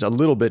guess it is a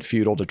little bit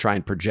futile to try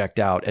and project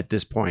out at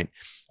this point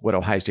what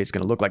Ohio State's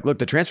going to look like. Look,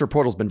 the transfer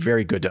portal's been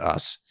very good to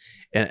us,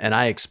 and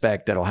I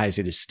expect that Ohio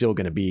State is still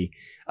going to be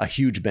a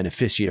huge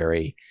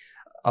beneficiary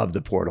of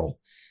the portal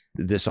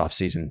this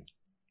offseason.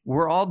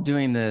 We're all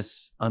doing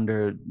this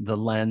under the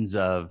lens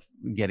of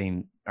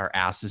getting our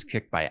asses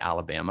kicked by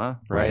Alabama,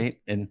 right?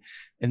 And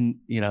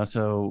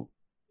so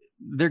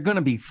they're going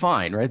to be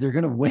fine, right? They're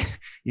going to win.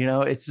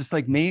 It's just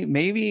like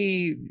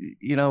maybe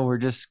we're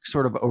just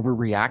sort of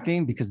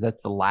overreacting because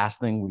that's the last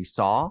thing we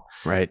saw,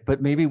 right?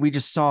 But maybe we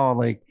just saw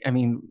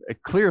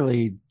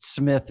clearly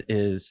Smith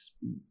is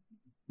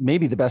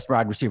maybe the best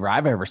wide receiver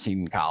I've ever seen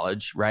in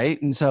college, right?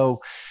 And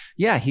so,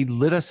 yeah, he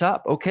lit us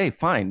up. Okay,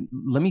 fine.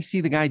 Let me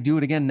see the guy do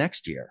it again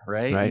next year,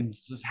 right? Right.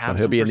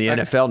 He'll be in the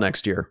NFL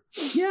next year.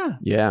 Yeah.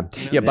 Yeah.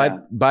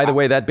 By the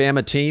way, that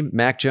Bama team,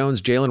 Mac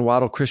Jones, Jalen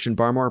Waddle, Christian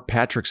Barmore,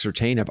 Patrick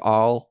Surtain have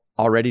all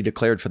already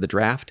declared for the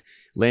draft.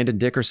 Landon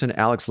Dickerson,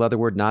 Alex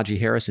Leatherwood, Najee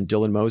Harris, and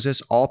Dylan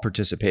Moses all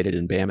participated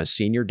in Bama's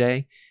senior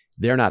day.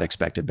 They're not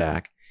expected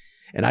back.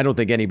 And I don't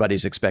think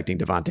anybody's expecting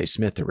Devontae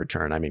Smith to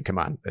return. I mean, come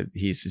on.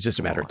 It's just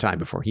a matter of time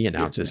before he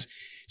announces.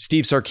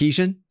 Steve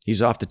Sarkisian,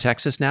 he's off to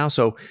Texas now.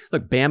 So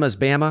look, Bama's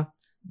Bama.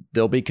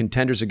 They'll be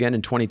contenders again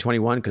in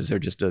 2021 because they're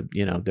just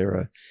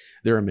they're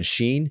a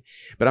machine.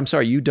 But I'm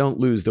sorry, you don't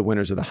lose the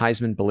winners of the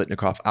Heisman,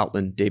 Biletnikoff,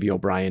 Outland, Davey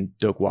O'Brien,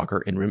 Doak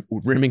Walker, and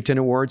Remington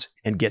Awards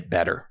and get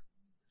better.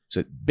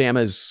 So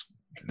Bama's,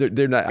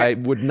 they're not. I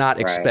would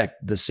not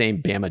expect the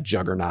same Bama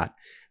juggernaut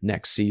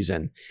next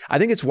season. I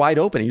think it's wide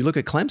open. And you look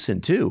at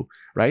Clemson too,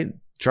 right?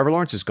 Trevor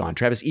Lawrence is gone.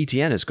 Travis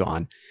Etienne is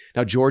gone.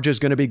 Now Georgia's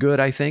going to be good,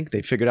 I think.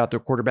 They figured out their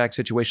quarterback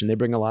situation. They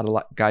bring a lot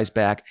of guys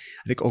back.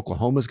 I think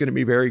Oklahoma's going to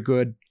be very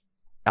good.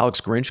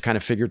 Alex Grinch kind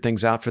of figured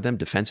things out for them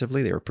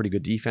defensively. They were a pretty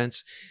good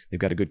defense. They've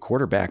got a good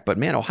quarterback. But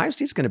man, Ohio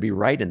State's going to be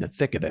right in the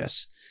thick of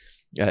this,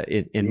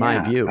 in my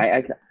view.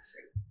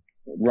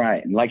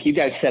 Right. Like you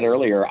guys said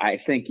earlier,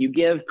 I think you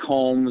give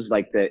Combs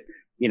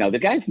the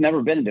guy's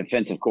never been a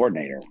defensive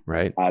coordinator.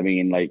 Right. I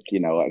mean, I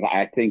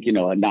think,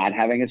 not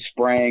having a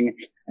spring,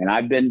 and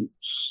I've been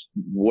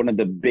one of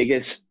the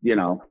biggest,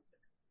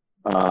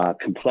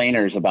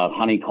 complainers about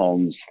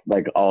Honeycombs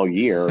all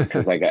year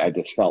because I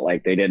just felt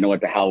like they didn't know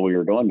what the hell we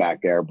were doing back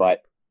there. But,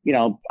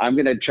 I'm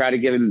going to try to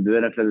give him the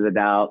benefit of the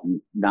doubt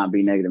and not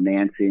be negative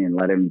Nancy and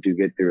let him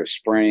get through a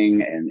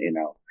spring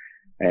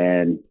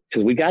and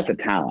because we got the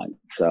talent.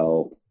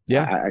 So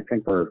yeah, I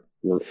think we're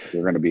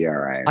going to be all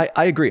right.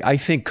 I agree. I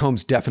think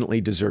Combs definitely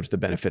deserves the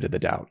benefit of the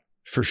doubt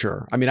for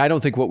sure. I mean, I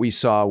don't think what we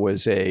saw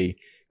was a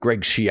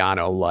Greg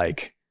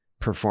Schiano-like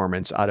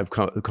performance out of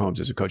Combs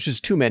as a coach. There's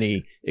too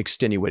many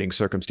extenuating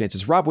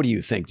circumstances. Rob, what do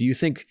you think? Do you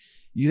think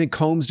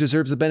Combs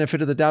deserves the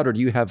benefit of the doubt, or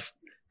do you have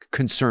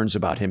concerns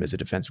about him as a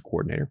defensive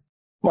coordinator?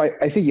 Well,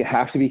 I think you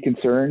have to be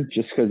concerned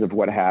just because of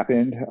what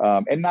happened,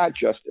 and not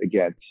just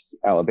against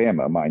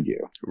Alabama, mind you.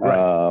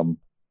 Right.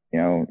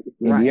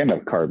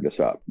 Indiana carved us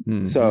up.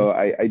 Mm-hmm. So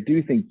I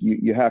do think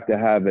you have to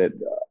have it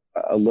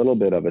a little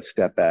bit of a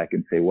step back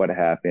and say, what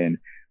happened?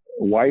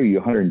 Why are you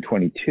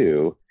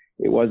 122?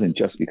 It wasn't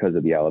just because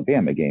of the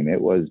Alabama game.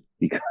 It was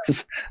because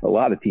a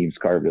lot of teams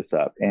carved us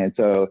up. And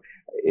so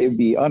it'd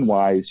be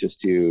unwise just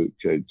to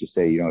just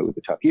say, it was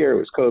a tough year. It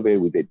was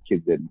COVID.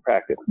 Kids didn't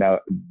practice. Now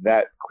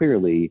that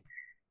clearly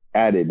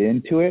added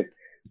into it.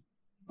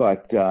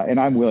 But, and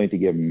I'm willing to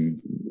give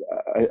him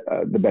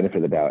the benefit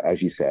of the doubt,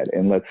 as you said,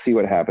 and let's see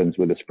what happens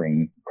with the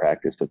spring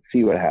practice. Let's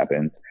see what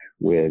happens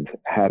with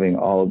having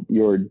all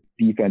your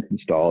defense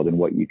installed and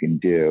what you can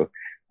do.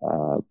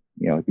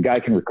 The guy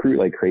can recruit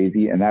like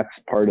crazy, and that's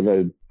part of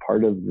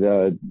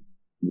the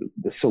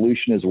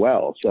solution as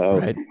well. So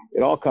right.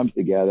 It all comes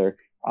together.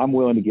 I'm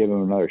willing to give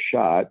him another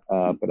shot,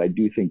 but I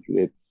do think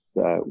it's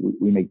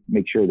we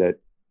make sure that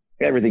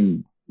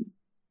everything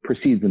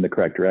proceeds in the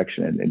correct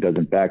direction and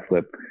doesn't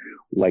backflip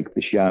like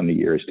the Schiano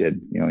years did,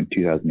 in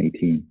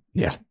 2018.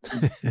 Yeah.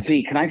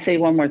 See, can I say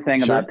one more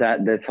thing about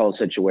this whole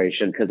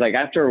situation? Because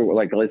after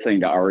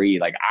listening to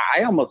RE,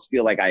 I almost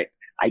feel like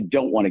I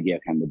don't want to give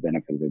him the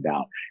benefit of the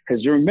doubt.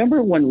 Because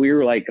remember when we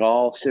were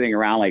all sitting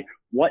around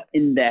what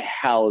in the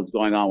hell is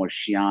going on with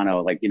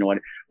Schiano?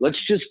 Let's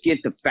just get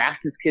the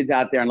fastest kids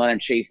out there and let them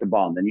chase the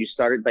ball. And then you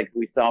started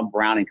we saw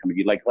Browning coming.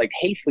 You like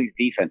Hastley's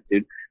defense,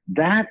 dude.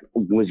 That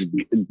was,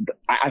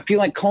 I feel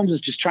like Combs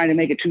is just trying to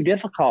make it too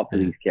difficult for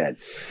these kids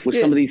with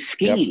some of these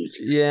schemes.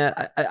 Yep.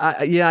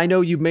 Yeah. I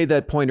know you made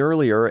that point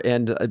earlier,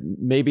 and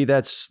maybe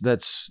that's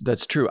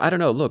true. I don't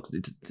know. Look,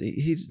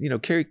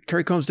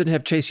 Kerry Combs didn't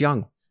have Chase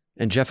Young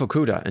and Jeff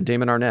Okudah and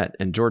Damon Arnett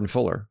and Jordan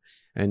Fuller.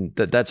 And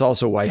that's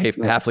also why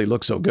Hafley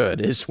looks so good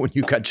is when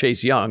you got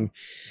Chase Young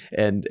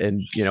and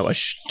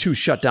two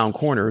shutdown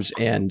corners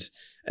and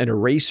an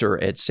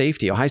eraser at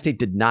safety. Ohio State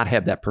did not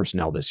have that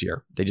personnel this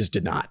year. They just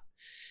did not.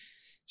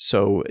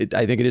 So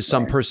I think it is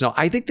some personnel.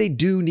 I think they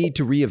do need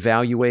to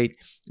reevaluate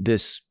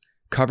this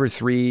cover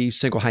 3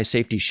 single high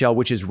safety shell,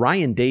 which is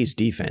Ryan Day's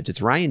defense. It's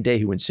Ryan Day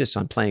who insists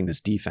on playing this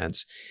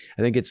defense.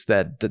 I think it's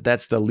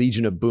that's the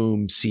Legion of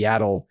Boom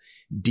Seattle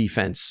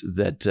defense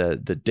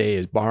that Day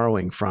is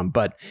borrowing from,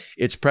 but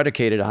it's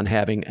predicated on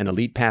having an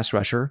elite pass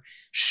rusher,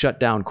 shut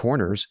down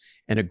corners,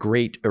 and a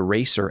great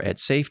eraser at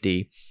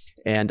safety.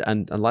 And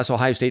unless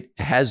Ohio State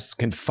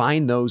can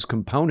find those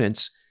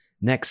components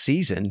next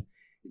season,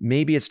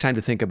 maybe it's time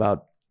to think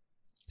about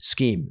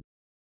scheme.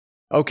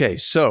 Okay,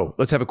 so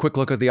let's have a quick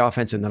look at the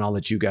offense, and then I'll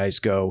let you guys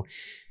go.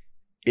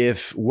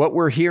 If what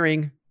we're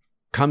hearing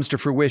comes to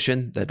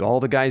fruition, that all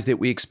the guys that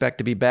we expect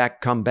to be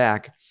back come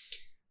back,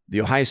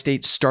 the Ohio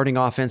State starting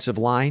offensive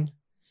line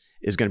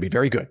is going to be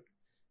very good.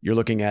 You're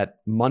looking at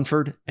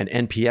Munford and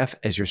NPF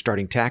as your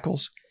starting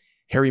tackles.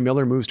 Harry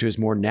Miller moves to his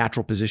more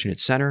natural position at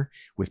center,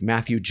 with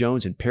Matthew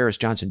Jones and Paris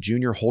Johnson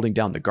Jr. holding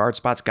down the guard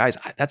spots. Guys,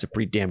 that's a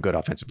pretty damn good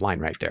offensive line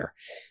right there.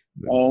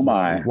 Oh,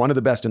 my. One of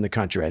the best in the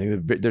country. I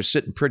think they're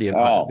sitting pretty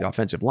on the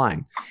offensive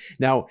line.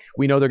 Now,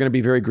 we know they're going to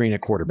be very green at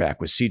quarterback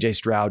with C.J.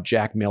 Stroud,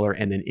 Jack Miller,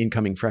 and then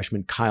incoming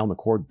freshman Kyle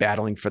McCord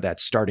battling for that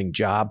starting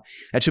job.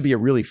 That should be a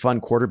really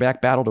fun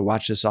quarterback battle to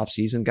watch this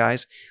offseason,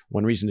 guys.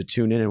 One reason to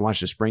tune in and watch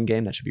the spring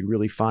game. That should be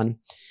really fun.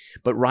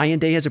 But Ryan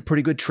Day has a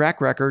pretty good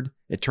track record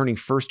at turning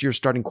first-year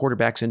starting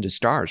quarterbacks into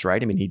stars,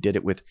 right? I mean, he did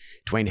it with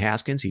Dwayne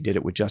Haskins. He did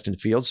it with Justin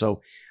Fields.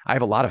 So I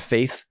have a lot of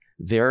faith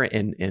there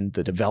in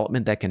the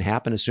development that can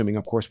happen, assuming,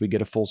 of course, we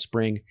get a full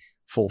spring,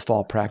 full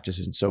fall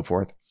practices and so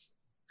forth.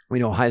 We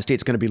know Ohio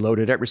State's going to be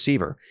loaded at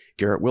receiver.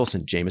 Garrett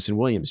Wilson, Jamison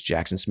Williams,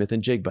 Jackson Smith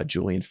and Jigba,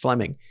 Julian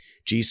Fleming,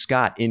 G.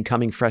 Scott,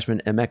 incoming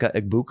freshman Emeka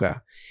Egbuka.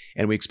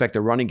 And we expect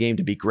the running game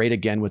to be great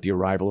again with the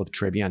arrival of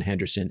Travion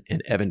Henderson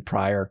and Evan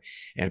Pryor.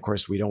 And of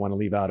course, we don't want to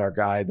leave out our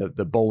guy,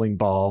 the bowling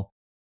ball,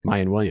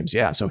 Mayan Williams.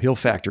 Yeah, so he'll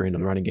factor into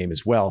the running game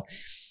as well.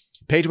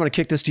 Paige, I want to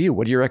kick this to you.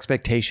 What are your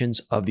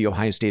expectations of the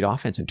Ohio State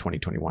offense in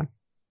 2021?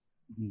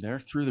 They're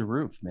through the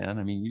roof, man.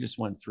 I mean, you just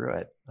went through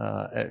it.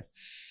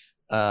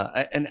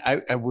 And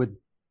I would,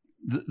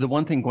 the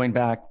one thing going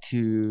back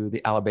to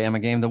the Alabama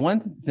game, the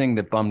one thing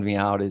that bummed me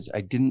out is I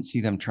didn't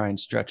see them try and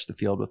stretch the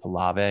field with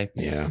Olave.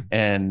 Yeah.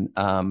 And,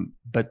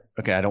 but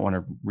okay, I don't want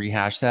to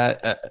rehash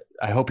that.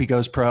 I hope he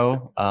goes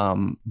pro.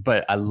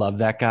 But I love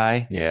that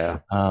guy. Yeah.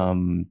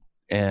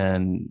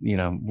 And, you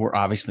know, we're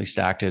obviously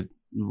stacked at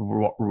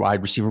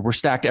wide receiver. We're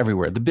stacked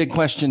everywhere. The big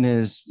question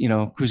is, you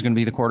know, who's going to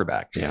be the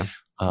quarterback? Yeah.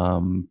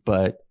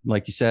 But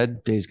like you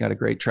said, Day's got a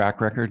great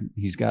track record.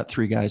 He's got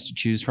 3 guys to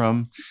choose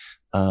from.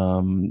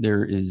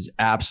 There is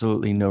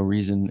absolutely no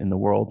reason in the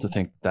world to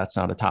think that's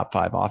not a top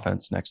 5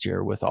 offense next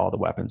year with all the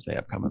weapons they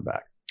have coming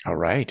back. All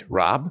right.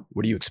 Rob,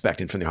 what are you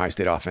expecting from the Ohio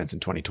State offense in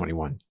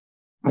 2021?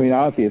 I mean,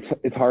 honestly,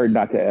 it's hard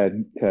not to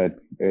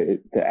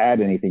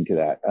add anything to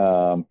that.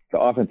 The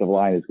offensive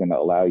line is going to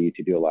allow you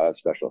to do a lot of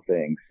special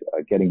things.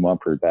 Getting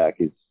Munford back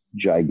is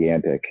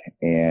gigantic,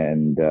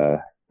 and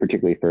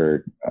particularly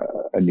for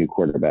a new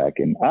quarterback.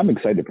 And I'm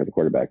excited for the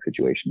quarterback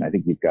situation. I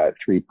think you've got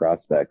 3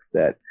 prospects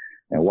that,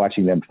 and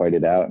watching them fight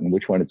it out, and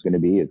which one it's going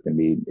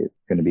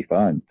to be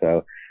fun.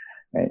 So,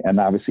 and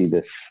obviously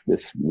this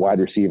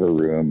wide receiver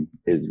room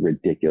is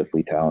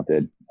ridiculously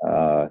talented.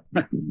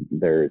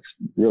 There's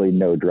really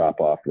no drop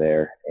off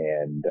there,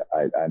 and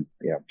I'm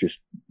just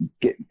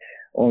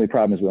only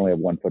problem is we only have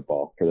 1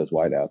 football for those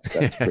wideouts.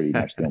 That's pretty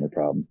much the only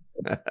problem.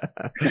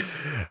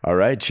 All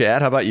right,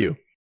 Chad, how about you?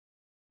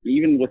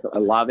 Even with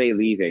Olave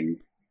leaving,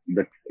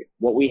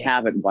 what we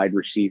have at wide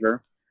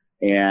receiver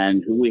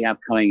and who we have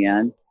coming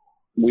in,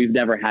 we've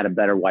never had a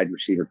better wide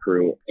receiver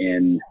crew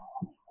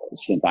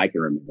since I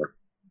can remember.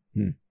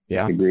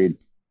 Yeah. Agreed.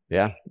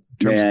 Yeah.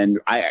 And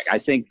I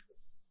think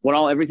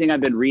everything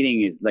I've been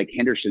reading is like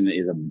Henderson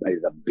is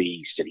a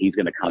beast, and he's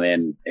going to come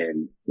in,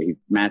 and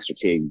Master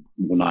Teague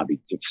will not be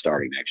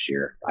starting next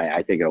year.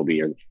 I think it'll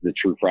be the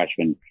true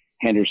freshman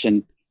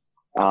Henderson,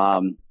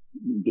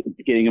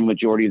 getting a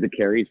majority of the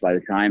carries by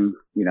the time,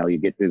 you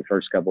get through the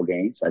first couple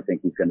games. I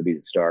think he's going to be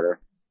the starter.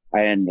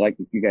 And like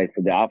you guys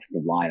said, the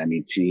offensive line, I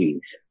mean,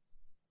 geez.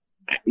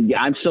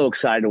 Yeah, I'm so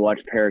excited to watch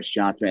Paris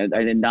Johnson.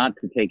 I did not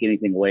to take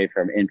anything away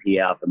from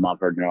NPF and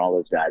Munford and all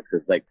those guys,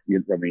 because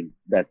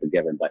that's a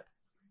given. But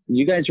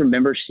you guys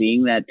remember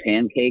seeing that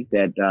pancake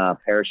that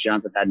Paris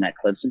Johnson had in that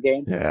Clemson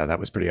game? Yeah, that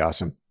was pretty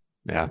awesome.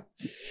 Yeah.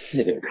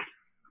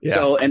 Yeah.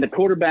 So, and the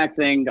quarterback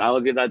thing, I'll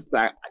give that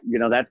back.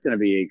 That's going to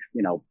be,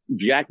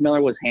 Jack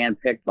Miller was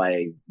handpicked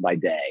by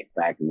Day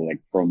back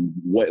from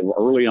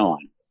early on,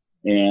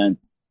 and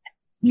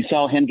you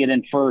saw him get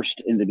in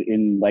first in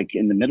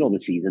the middle of the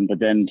season, but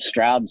then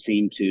Stroud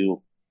seemed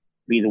to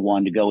be the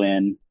one to go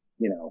in,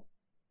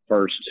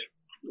 first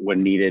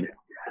when needed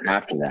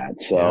after that.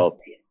 So,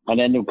 and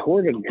then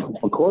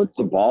McCord's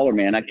a baller,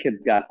 man. That kid's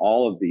got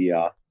all of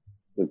the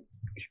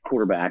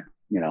quarterback,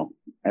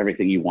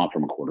 everything you want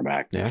from a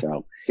quarterback. Yeah.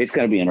 So it's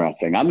going to be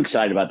interesting. I'm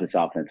excited about this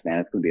offense, man.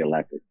 It's going to be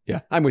electric. Yeah,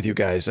 I'm with you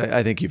guys.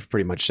 I think you've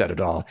pretty much said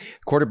it all.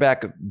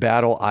 Quarterback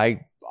battle,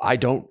 I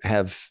don't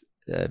have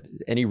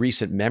any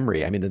recent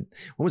memory. I mean, when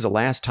was the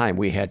last time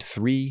we had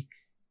 3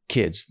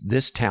 kids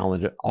this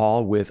talented,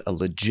 all with a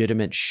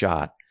legitimate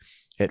shot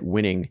at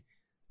winning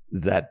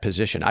that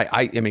position?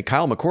 I mean,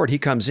 Kyle McCord, he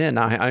comes in.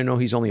 I know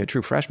he's only a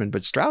true freshman,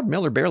 but Stroud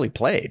Miller barely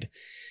played.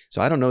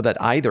 So I don't know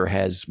that either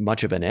has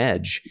much of an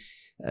edge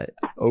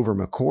over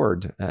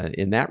McCord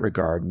in that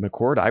regard.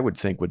 McCord, I would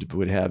think,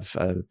 would have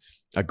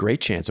a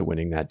great chance of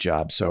winning that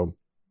job. So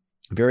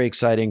Very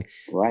exciting.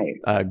 Right.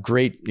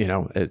 Great.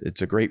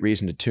 It's a great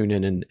reason to tune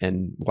in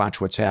and watch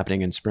what's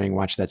happening in spring,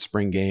 watch that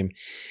spring game.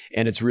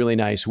 And it's really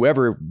nice.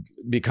 Whoever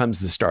becomes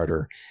the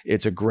starter,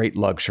 it's a great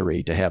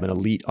luxury to have an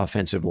elite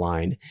offensive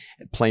line,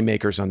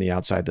 playmakers on the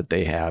outside that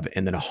they have,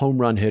 and then a home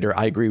run hitter.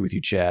 I agree with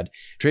you, Chad.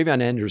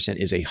 TreVeyon Henderson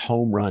is a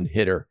home run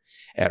hitter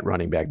at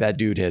running back. That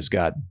dude has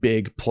got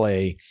big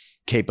play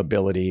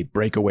capability,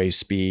 breakaway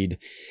speed,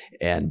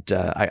 and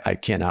I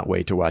cannot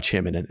wait to watch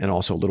him and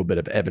also a little bit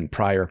of Evan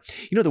Pryor.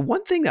 The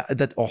one thing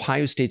that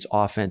Ohio State's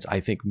offense I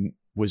think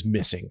was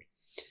missing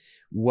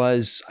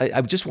was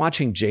I was just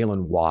watching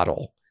Jalen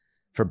Waddle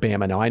for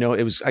Bama. Now I know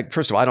it was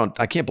first of all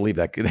I can't believe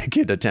that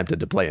kid attempted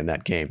to play in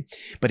that game,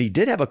 but he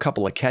did have a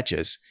couple of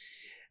catches,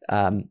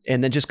 and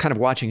then just kind of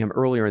watching him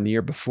earlier in the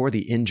year before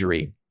the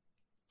injury,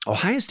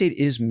 Ohio State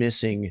is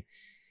missing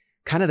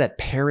kind of that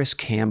Paris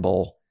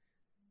Campbell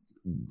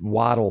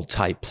Waddle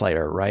type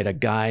player, right? A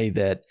guy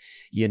that,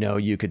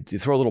 you could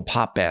throw a little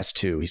pop pass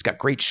to. He's got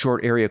great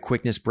short area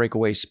quickness,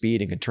 breakaway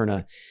speed, and can turn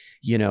a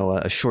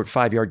short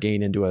 5-yard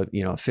gain into a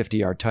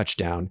 50-yard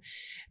touchdown.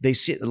 They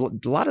see a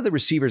lot of the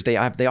receivers they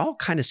all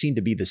kind of seem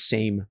to be the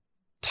same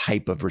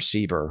type of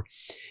receiver.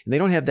 And they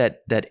don't have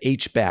that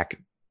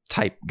H-back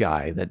type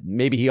guy that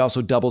maybe he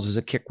also doubles as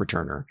a kick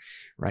returner,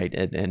 right?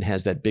 And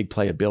has that big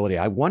playability.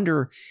 I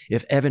wonder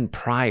if Evan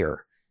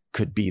Pryor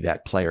could be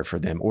that player for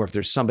them, or if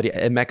there's somebody,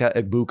 Emeka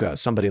Egbuka,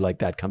 somebody like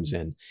that comes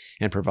in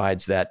and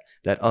provides that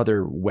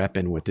other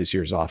weapon with this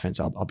year's offense.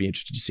 I'll be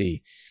interested to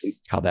see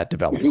how that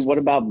develops. What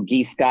about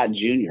Gee Scott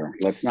Jr.?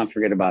 Let's not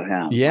forget about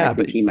him. Yeah,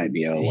 but he might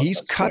be. He's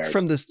cut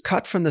from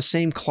the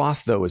same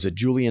cloth though as a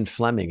Julian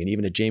Fleming and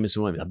even a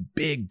Jameson Williams, a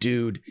big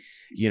dude,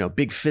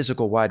 big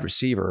physical wide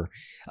receiver.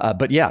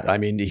 But yeah, I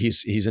mean,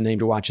 he's a name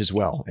to watch as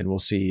well, and we'll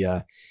see.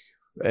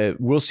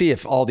 We'll see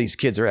if all these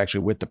kids are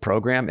actually with the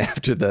program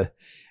after the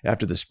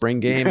spring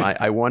game.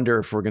 I wonder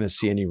if we're going to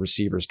see any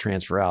receivers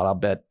transfer out. I'll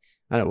bet.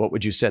 I don't know. What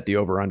would you set the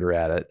over under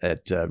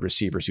at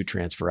receivers who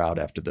transfer out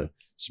after the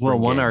spring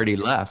game? One already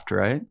left,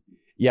 right?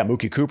 Yeah,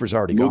 Mookie Cooper's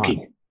already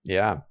gone.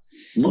 Yeah,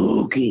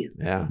 Mookie.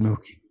 Yeah.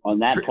 Mookie. On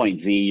that point,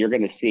 Z, you're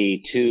going to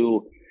see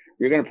two.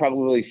 You're going to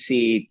probably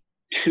see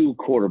two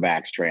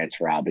quarterbacks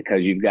transfer out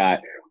because you've got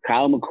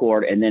Kyle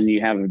McCord, and then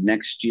you have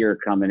next year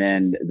coming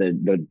in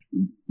the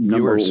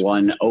number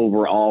one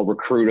overall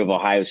recruit of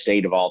Ohio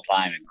State of all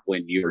time, and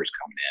Quinn Ewers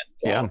coming in.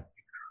 So. Yeah,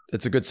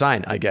 that's a good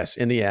sign, I guess.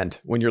 In the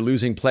end, when you're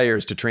losing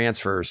players to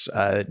transfers,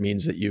 it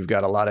means that you've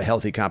got a lot of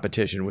healthy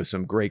competition with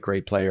some great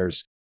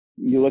players.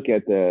 You look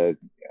at the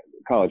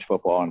college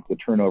football and it's the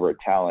turnover of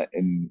talent,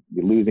 and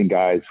you're losing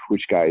guys.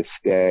 Which guys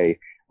stay?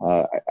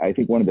 I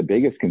think one of the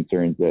biggest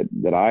concerns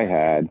that I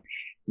had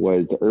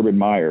was Urban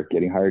Meyer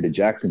getting hired to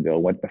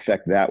Jacksonville, what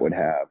effect that would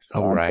have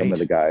on some of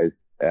the guys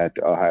at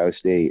Ohio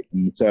State.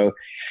 And so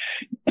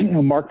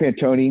Mark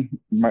Fantoni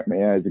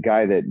is a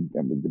guy that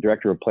the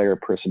director of player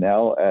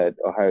personnel at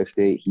Ohio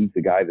State. He's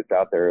the guy that's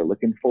out there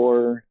looking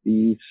for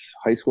these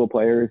high school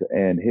players,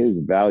 and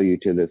his value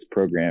to this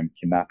program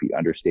cannot be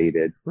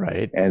understated.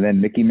 Right. And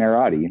then Mickey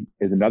Marotti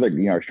is another,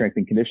 strength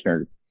and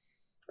conditioner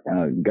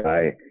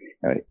guy.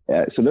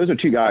 So those are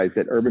two guys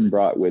that Urban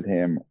brought with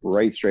him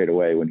right straight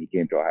away when he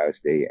came to Ohio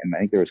State. And I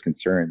think there was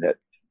concern that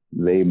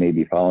they may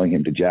be following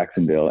him to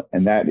Jacksonville,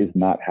 and that is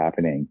not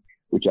happening,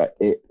 which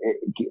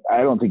I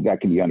don't think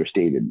that can be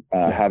understated.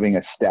 Having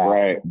a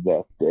staff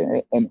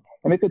that, and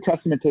it's a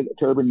testament to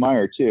Urban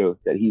Meyer too,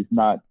 that he's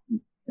not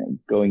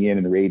going in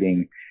and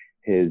raiding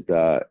his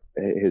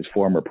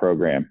former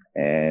program.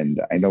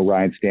 And I know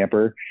Ryan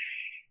Stamper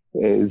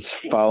is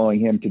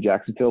following him to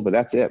Jacksonville, but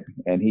that's it.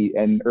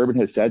 And Urban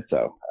has said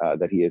so,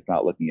 that he is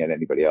not looking at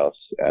anybody else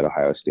at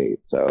Ohio State.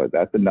 So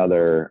that's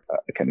another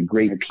kind of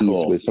great piece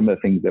with some of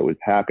the things that was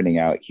happening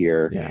out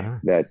here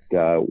that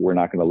we're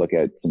not going to look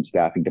at some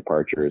staffing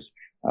departures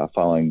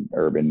following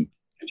Urban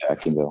to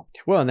Jacksonville.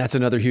 Well, and that's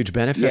another huge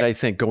benefit, I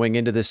think, going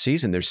into this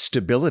season. There's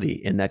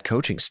stability in that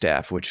coaching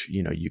staff, which,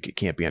 you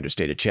can't be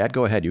understated. Chad,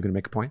 go ahead. You're going to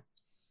make a point?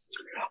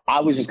 I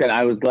was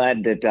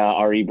glad that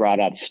Ari brought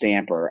up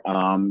Stamper.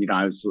 I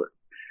was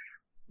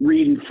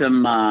reading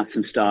some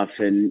stuff,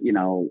 and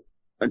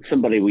it's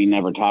somebody we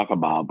never talk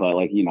about, but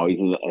he's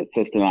an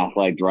assistant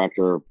athletic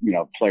director,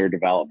 player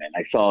development.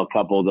 I saw a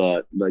couple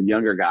of the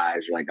younger guys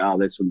like, oh,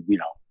 this one's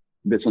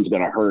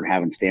going to hurt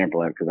having Stamper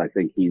there because I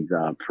think he's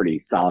a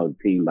pretty solid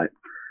team. But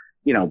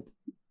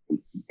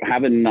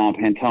having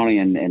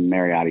Pantoni and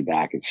Mariotti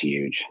back is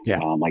huge. Yeah,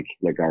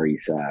 like Ari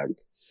said.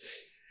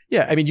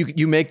 Yeah, I mean,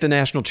 you make the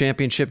national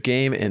championship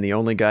game, and the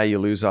only guy you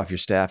lose off your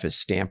staff is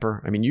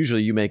Stamper. I mean,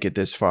 usually you make it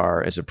this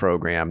far as a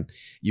program,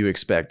 you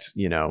expect,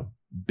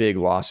 big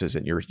losses,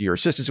 and your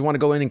assistants want to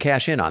go in and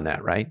cash in on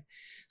that, right?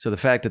 So the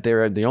fact that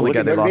they're the only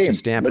guy they lost is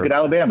Stamper. Look at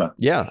Alabama.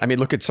 Yeah, I mean,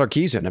 look at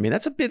Sarkisian. I mean,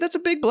 that's a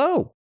big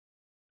blow.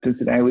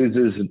 Cincinnati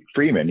loses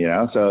Freeman,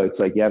 so it's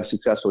like you have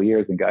successful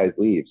years and guys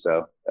leave.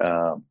 So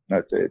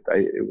that's it.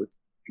 It was,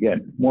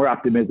 again, more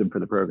optimism for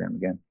the program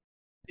again.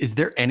 Is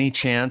there any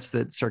chance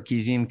that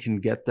Sarkisian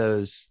can get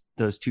those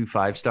those 2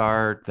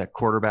 5-star, that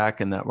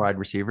quarterback and that wide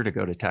receiver, to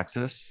go to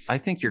Texas? I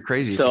think you're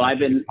crazy. So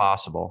it's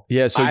possible.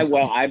 Yeah. So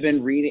I've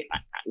been reading.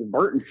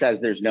 Burton says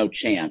there's no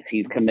chance.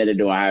 He's committed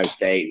to Ohio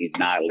State. He's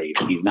not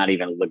leaving. He's not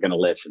even going to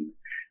listen.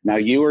 Now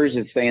Ewers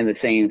is saying the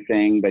same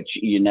thing, but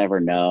you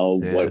never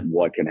know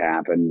what could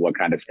happen, what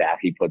kind of staff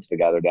he puts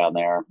together down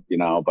there,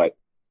 but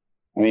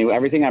I mean,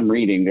 everything I'm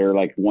reading, they're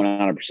like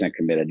 100%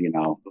 committed,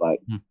 but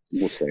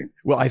we'll see.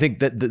 Well, I think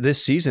that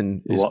this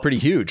season is pretty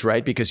huge,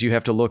 right? Because you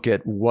have to look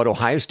at what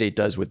Ohio State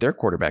does with their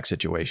quarterback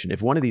situation.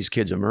 If one of these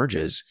kids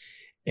emerges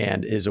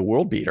and is a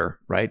world beater,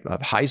 right, a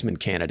Heisman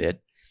candidate,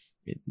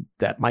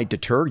 that might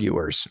deter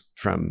Ewers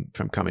from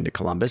coming to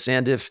Columbus.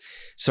 And if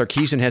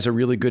Sarkisian has a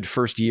really good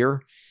first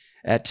year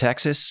at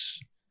Texas,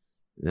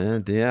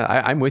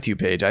 I'm with you,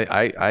 Paige.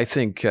 I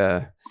think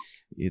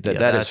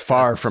that is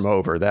far from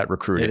over, that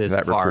recruiting. It is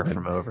far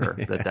from over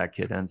that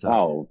kid ends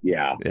up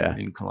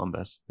in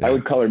Columbus. Yeah. I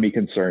would color me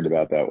concerned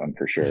about that one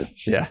for sure.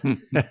 Yeah.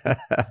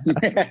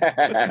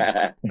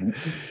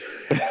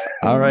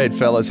 All right,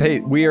 fellas.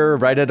 Hey, we are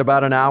right at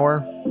about an hour.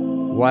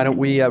 Why don't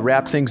we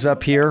wrap things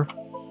up here?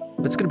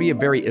 It's going to be a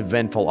very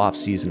eventful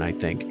offseason, I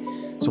think.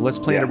 So let's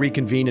plan to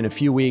reconvene in a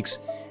few weeks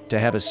to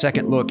have a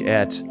second look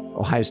at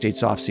Ohio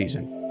State's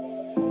offseason.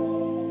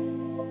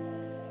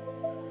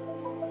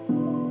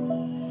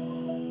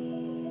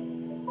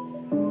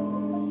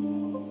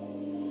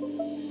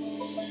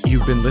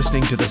 You've been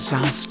listening to the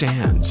South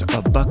Stands,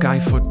 a Buckeye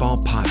football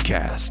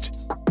podcast.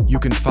 You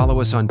can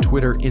follow us on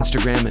Twitter,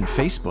 Instagram, and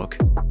Facebook,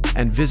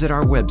 and visit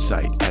our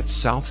website at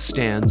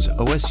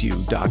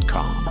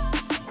southstandsosu.com.